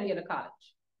don't see that any other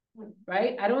college.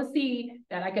 Right? I don't see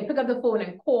that I can pick up the phone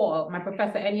and call my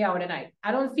professor any hour of the night.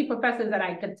 I don't see professors that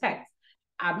I can text.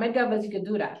 At Medgar, you can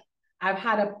do that. I've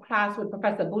had a class with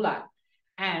Professor Bulat,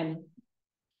 and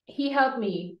he helped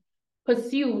me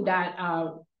pursue that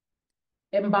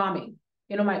embalming.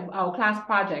 You know, our class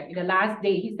project, in the last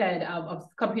day, he said of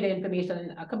computer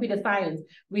information, computer science,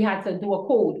 we had to do a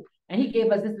code. And he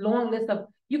gave us this long list of,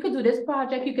 you could do this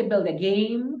project, you could build a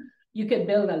game, you could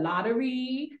build a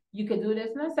lottery, you could do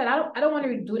this. And I said, I don't want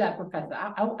to do that, Professor.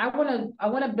 I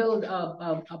want to build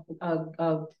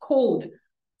a code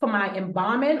for my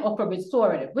embalming or for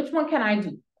restorative. Which one can I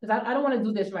do? Because I don't want to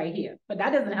do this right here, but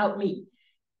that doesn't help me.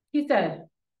 He said,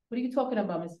 what are you talking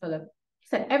about, Ms. Phillip? He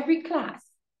said, every class,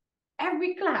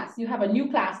 you have a new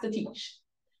class to teach.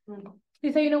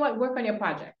 He said, you know what, work on your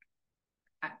project.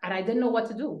 And I didn't know what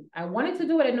to do. I wanted to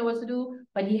do it, I didn't know what to do,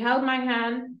 but he held my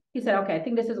hand. He said, okay, I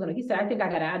think this is gonna, he said, I think I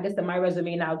gotta add this to my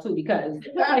resume now too, because.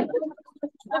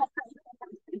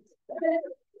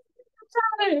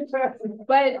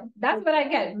 But that's what I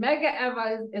get. Medgar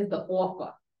Evers is the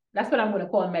author. That's what I'm gonna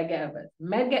call Medgar Evers.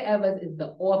 Medgar Evers is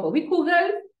the author. We cool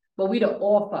girls, but we the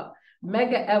author.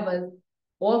 Medgar Evers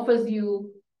offers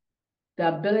you the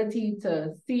ability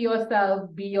to see yourself,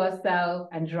 be yourself,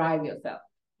 and drive yourself.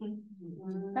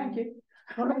 Thank you.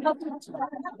 And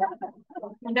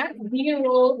that's Dean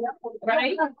role,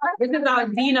 right? This is our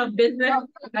Dean of Business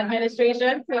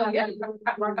Administration. So yeah,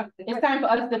 it's time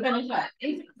for us to finish up.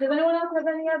 Does anyone else have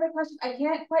any other questions? I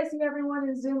can't quite see everyone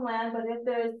in Zoom land, but if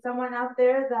there's someone out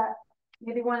there that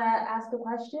maybe want to ask a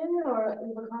question or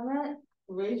leave a comment,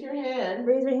 Raise your hand.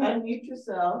 raise your hand. Unmute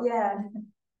yourself. Yeah.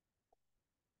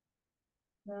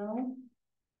 No?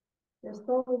 There's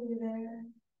still over there.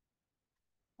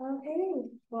 Okay.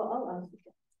 Well, I'll ask.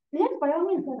 Yes, by all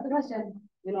means, that's the question.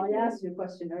 You know, I asked you a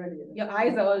question earlier. Your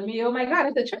eyes are on me. Oh my God,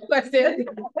 it's a trick question.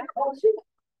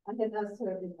 I had asked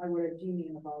her if I were a genie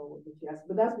in a bottle, what would she ask?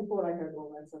 But that's before I heard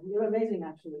all that stuff. You're amazing,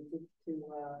 actually,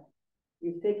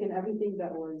 you've taken everything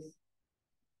that was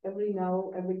every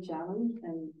no, every challenge,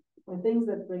 and the things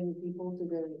that bring people to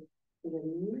their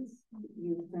knees,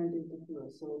 you've turned into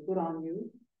fuel. So good on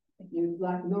you. You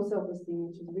lack no self-esteem,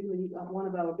 which is really one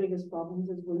of our biggest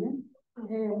problems as women.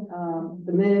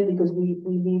 The men, because we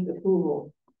need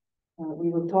approval. We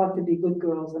were taught to be good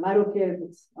girls, and I don't care if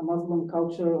it's a Muslim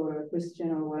culture or a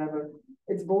Christian or whatever.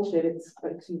 It's bullshit. It's,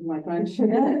 excuse my French.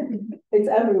 It's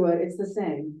everywhere. It's the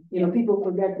same. You know, people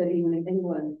forget that even in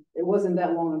England, it wasn't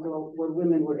that long ago where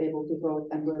women were able to vote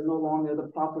and were no longer the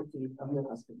property of their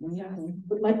husbands. Yes.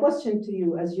 But my question to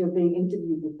you, as you're being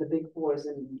interviewed with the big fours,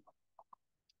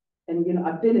 and you know,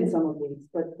 I've been in some of these,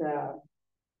 but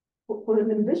for an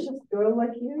ambitious girl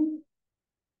like you,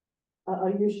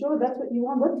 are you sure that's what you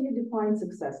want? What do you define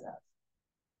success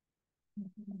as?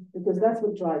 Because that's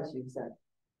what drives you, Seth.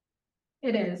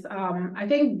 It is. I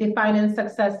think defining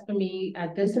success for me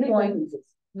at this point,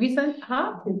 recent,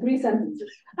 huh? In 3 sentences.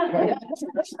 You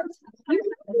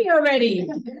heard me already.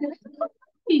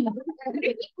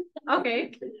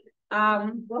 Okay.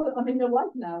 Well, I'm in your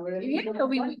life now.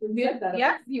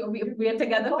 Yes, we are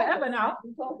together forever now.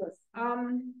 You told us.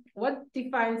 What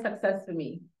defines success for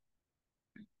me?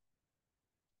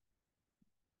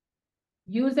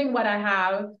 Using what I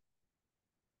have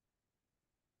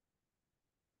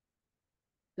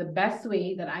the best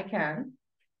way that I can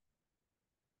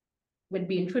with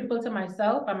being truthful to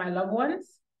myself and my loved ones.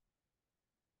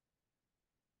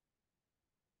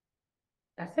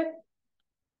 That's it.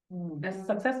 That's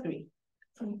success to me.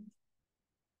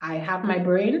 I have my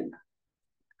brain.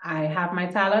 I have my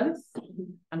talents.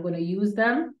 I'm going to use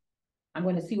them. I'm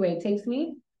going to see where it takes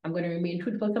me. I'm going to remain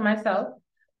truthful to myself.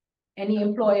 Any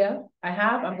employer I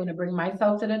have, I'm going to bring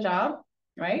myself to the job,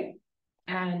 right?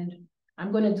 And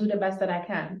I'm going to do the best that I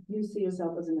can. You see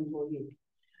yourself as an employee.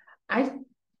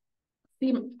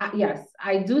 Yes,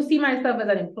 I do see myself as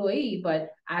an employee, but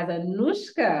as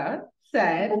Anushka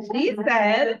said, she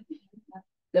said,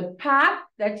 the path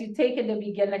that you take in the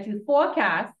beginning, that you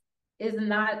forecast, is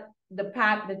not the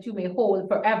path that you may hold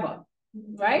forever,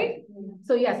 right?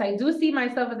 So yes, I do see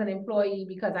myself as an employee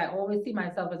because I always see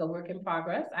myself as a work in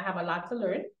progress. I have a lot to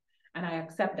learn, and I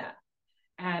accept that.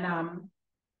 And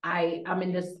I am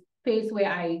in this phase where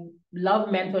I love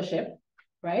mentorship,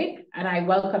 right? And I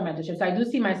welcome mentorship. So I do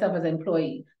see myself as an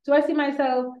employee. Do I see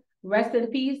myself, rest in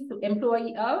peace,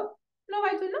 employee of? No,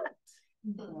 I do not.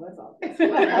 Oh, that's all. It's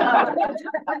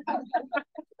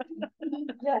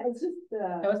just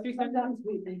sometimes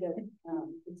we get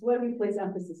it's where we place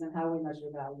emphasis and how we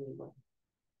measure value.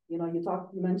 You know, you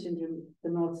mentioned the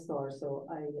North Star, so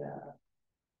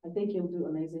I think you'll do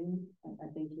amazing. I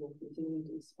think you'll continue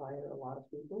to inspire a lot of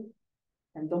people.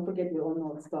 And don't forget your own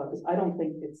North Star, because I don't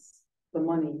think it's the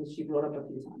money, which you brought up a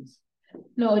few times.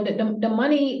 No, the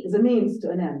money is a means to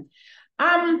an end.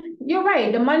 You're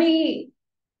right. The money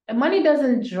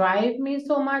doesn't drive me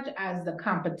so much as the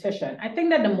competition. I think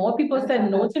that the more people say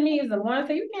no to me is the more I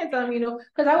say, you can't tell me,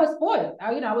 because I was spoiled.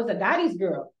 I was a daddy's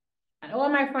girl. And all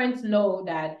my friends know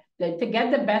that to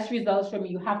get the best results from me,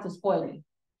 you have to spoil me.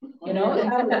 I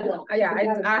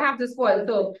have to spoil.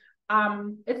 So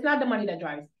it's not the money that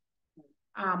drives me.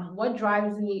 What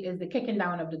drives me is the kicking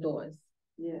down of the doors.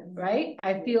 Yeah. Right?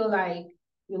 I feel like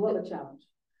you love a challenge.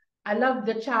 I love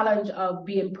the challenge of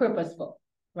being purposeful.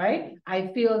 Right?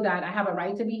 I feel that I have a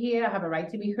right to be here. I have a right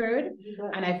to be heard.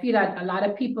 And I feel that a lot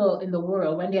of people in the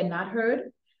world, when they're not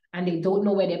heard and they don't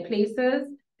know where their place is,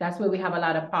 that's where we have a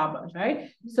lot of problems,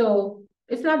 right? So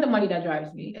it's not the money that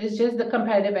drives me. It's just the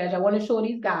competitive edge. I want to show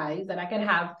these guys that I can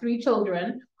have 3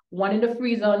 children, 1 in the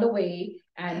freezer on the way,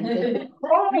 and the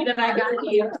 3 that I got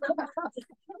here.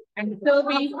 And still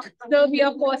be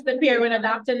of course the parent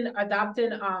adopting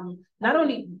not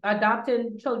only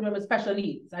adopting children with special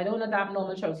needs. I don't adopt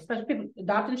normal children, special people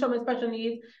adopting children with special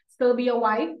needs, still be a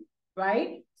wife,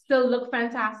 right? Still look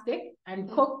fantastic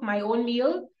and cook my own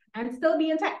meals and still be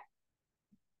in tech.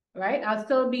 Right? I'll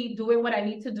still be doing what I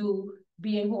need to do,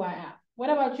 being who I am. What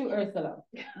about you, Ursula?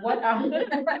 What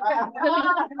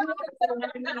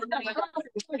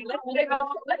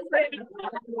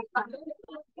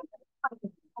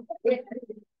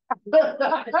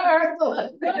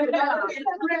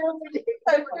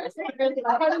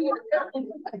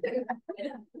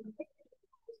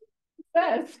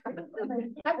Yes.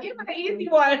 I'll give an easy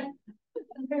one.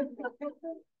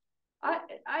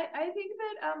 I think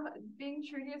that being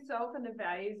true to yourself and the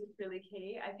values is really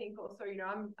key. I think also,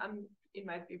 I'm in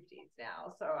my 50s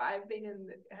now, so I've been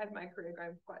had my career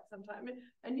going for quite some time,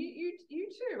 and you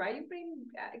too, right? You've been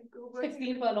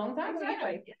 16 for a long time.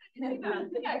 Exactly.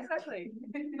 Yeah, exactly.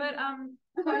 But I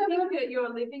think that you're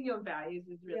living your values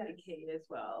is really key as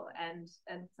well, and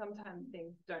sometimes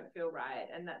things don't feel right,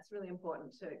 and that's really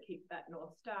important to keep that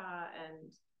North Star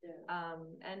and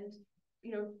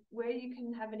where you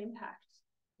can have an impact.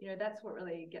 That's what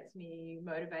really gets me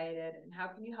motivated, and how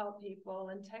can you help people?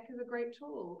 And tech is a great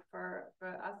tool for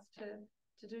us to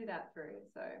do that through.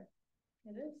 So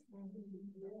it is.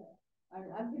 Yeah.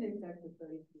 I've been in tech for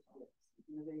 32 years,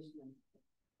 innovation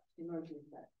and emerging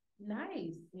tech.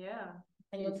 Nice. Yeah.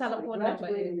 And your telephone number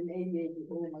is in 88.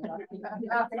 Oh my God.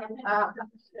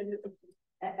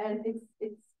 And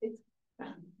it's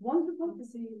wonderful to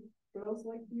see girls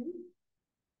like you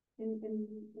in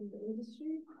the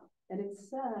industry, and it's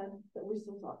sad that we're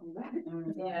still talking about it.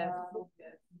 Yes.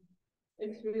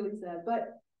 It's really sad,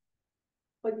 but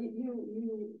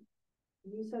you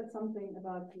said something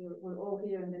about we're all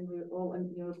here, and then we're all,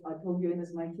 and I told you, and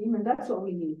it's my team, and that's what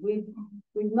we need. We've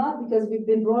not, because we've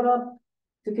been brought up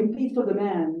to compete for the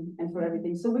man and for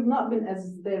everything, so we've not been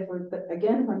as there for. But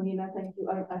again, Harmina, thank you.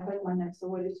 I hurt my neck, so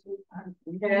what is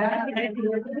yeah.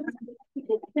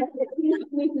 We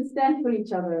need to stand for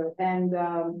each other, and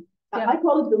I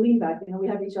call it the lean back. We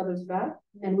have each other's back,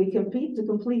 and we compete to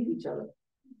complete each other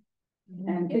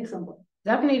and pick someone.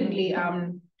 Definitely,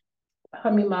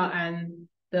 Hamima and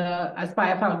the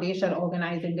Aspire Foundation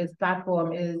organizing this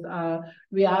platform is a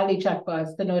reality check for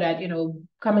us to know that, you know,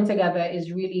 coming together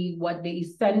is really what the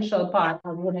essential part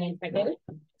of women in tech is,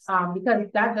 because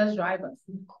that does drive us.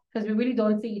 Because we really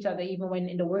don't see each other, even when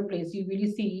in the workplace, you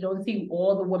don't see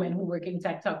all the women who work in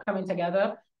tech coming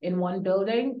together in one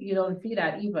building. You don't see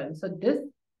that even. So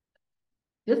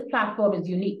this platform is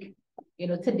unique. You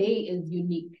know, today is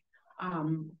unique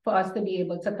for us to be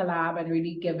able to collab and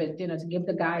really give it, you know, to give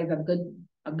the guys a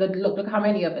good look. Look how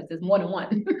many of us, there's more than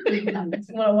one. It's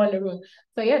more than one in the room.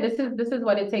 So yeah, this is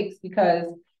what it takes,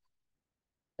 because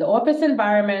the office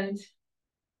environment,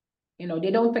 you know,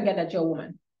 they don't forget that you're a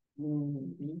woman.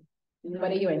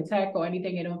 Whether you're in tech or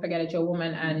anything, you don't forget that you're a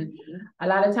woman. And a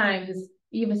lot of times,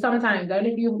 even sometimes, I don't know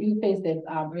if you face this,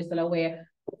 Ursula, where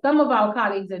some of our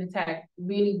colleagues in tech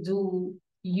really do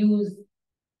use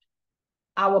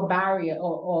our barrier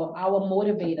or our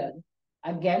motivator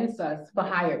against us for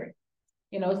hiring.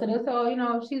 You know, so they'll say, oh, you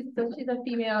know, she's a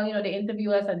female, you know, they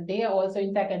interview us and they are also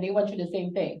in tech and they want you the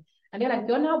same thing. And they're like,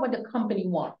 you're not what the company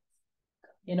wants.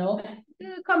 You know,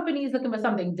 the company is looking for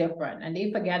something different, and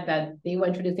they forget that they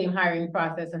went through the same hiring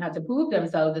process and had to prove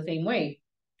themselves the same way.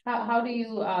 How do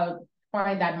you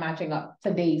find that matching up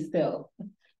today still,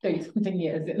 30-something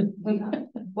years in?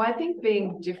 Well, I think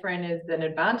being different is an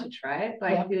advantage, right?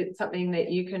 Like it's something that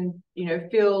you can, you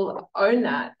know, own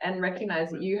that and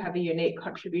recognize that you have a unique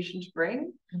contribution to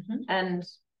bring, and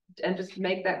just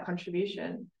make that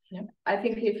contribution. Yep. I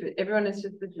think if everyone is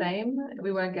just the same,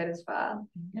 we won't get as far.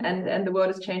 Yep. And the world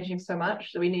is changing so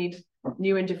much, so we need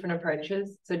new and different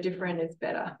approaches. So different is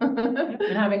better.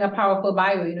 And having a powerful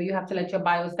bio, you know, you have to let your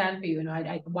bio stand for you. You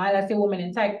know, while I say women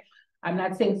in tech, I'm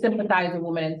not saying sympathize with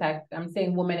women in tech. I'm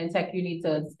saying women in tech, you need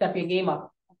to step your game up.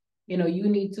 You know, you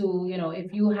need to, you know,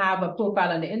 if you have a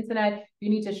profile on the internet, you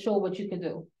need to show what you can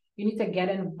do. You need to get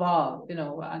involved. You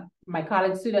know, my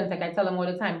college students, like I tell them all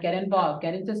the time, get involved,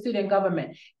 get into student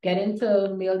government, get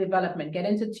into male development, get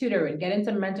into tutoring, get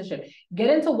into mentorship, get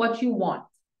into what you want.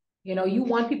 You know, you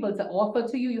want people to offer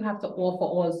to you, you have to offer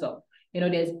also. You know,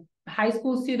 there's high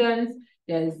school students,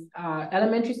 there's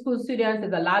elementary school students,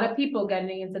 there's a lot of people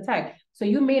getting into tech. So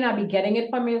you may not be getting it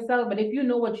from yourself, but if you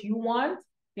know what you want,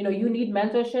 you know, you need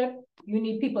mentorship, you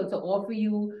need people to offer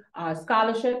you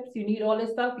scholarships, you need all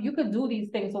this stuff. You could do these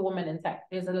things for women in tech.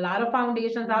 There's a lot of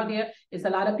foundations out there. There's a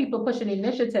lot of people pushing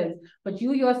initiatives, but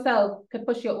you yourself could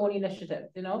push your own initiatives,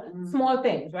 you know, small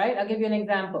things, right? I'll give you an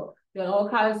example. You're all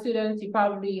college students, you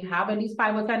probably have at least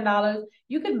 $5 or $10.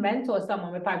 You can mentor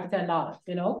someone with $5 to $10,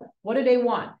 you know? What do they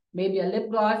want? Maybe a lip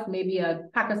gloss, maybe a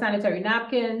pack of sanitary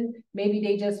napkins, maybe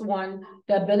they just want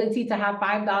the ability to have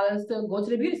 $5 to go to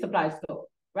the beauty supply store.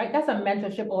 Right? That's a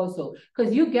mentorship also,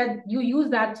 because you use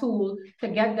that tool to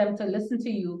get them to listen to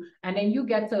you, and then you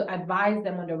get to advise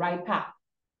them on the right path.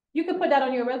 You can put that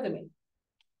on your resume.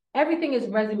 Everything is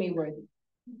resume worthy.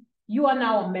 You are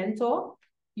now a mentor.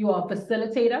 You are a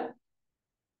facilitator.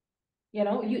 You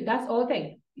know, that's all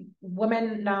thing.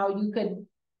 Women now, you could,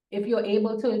 if you're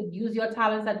able to use your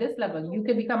talents at this level, you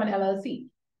could become an LLC,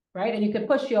 right? And you could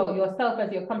push yourself as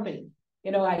your company.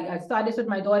 You know, I started this with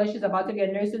my daughter. She's about to be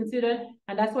a nursing student,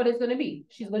 and that's what it's going to be.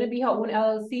 She's going to be her own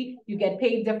LLC. You get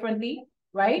paid differently,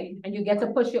 right? And you get to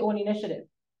push your own initiative.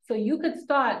 So you could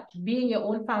start being your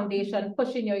own foundation,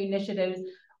 pushing your initiatives,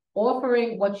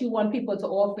 offering what you want people to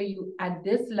offer you at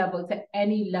this level to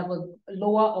any level,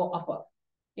 lower or upper,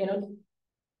 you know,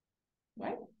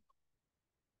 right?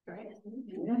 Great.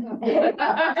 You do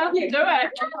it. I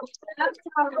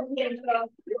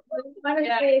want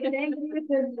to say thank you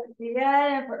to Sophia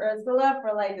and for Ursula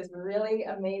for like this really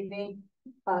amazing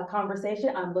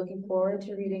conversation. I'm looking forward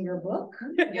to reading your book.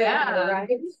 Yeah. Right?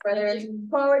 Whether it's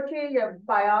poetry, your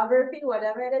biography,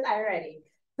 whatever it is, I'm ready.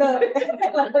 So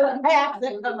my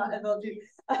accent come out as well too.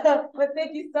 But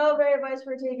thank you so very much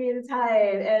for taking the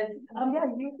time. And yeah,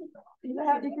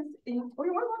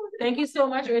 thank you so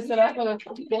much, Ursula.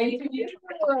 Thank you.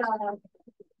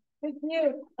 Thank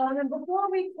you. And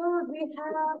before we close, we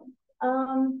have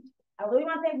I really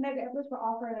want to thank Medgar for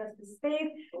offering us the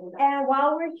space. And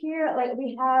while we're here, like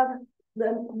we have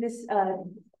the Miss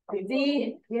No.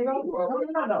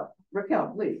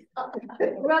 Raquel, please.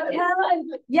 Raquel,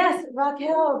 and yes,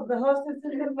 Raquel, the hostess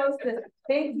and the mostess.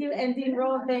 Thank you, and Dean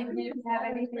Roll, thank you. If you have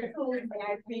anything to say,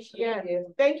 I appreciate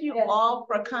you. Thank you all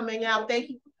for coming out. Thank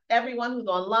you everyone who's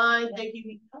online. Thank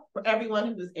you for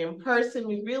everyone who's in person.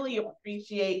 We really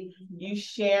appreciate you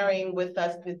sharing with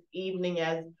us this evening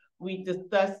as we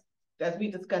discuss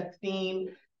theme.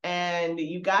 And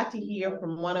you got to hear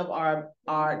from one of our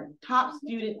top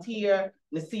students here,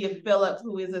 Nasia Phillips,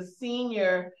 who is a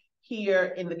senior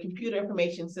here in the Computer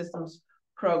Information Systems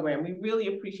program. We really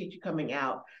appreciate you coming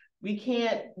out. We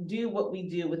can't do what we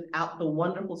do without the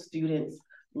wonderful students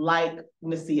like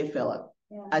Nasia Phillip.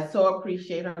 Yeah. I so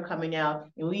appreciate her coming out.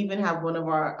 And we even have one of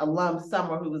our alums,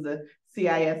 Summer, who was a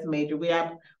CIS major.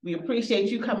 We appreciate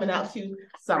you coming out to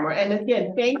Summer. And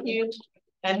again, thank you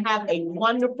and have a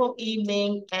wonderful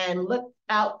evening and look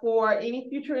out for any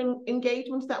future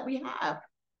engagements that we have.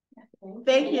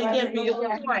 Thank you again for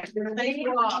your support. Thank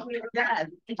you all. Yes.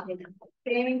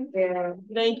 Thank you.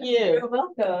 Thank you. You're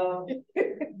welcome.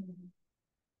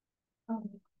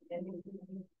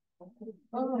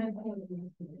 Oh.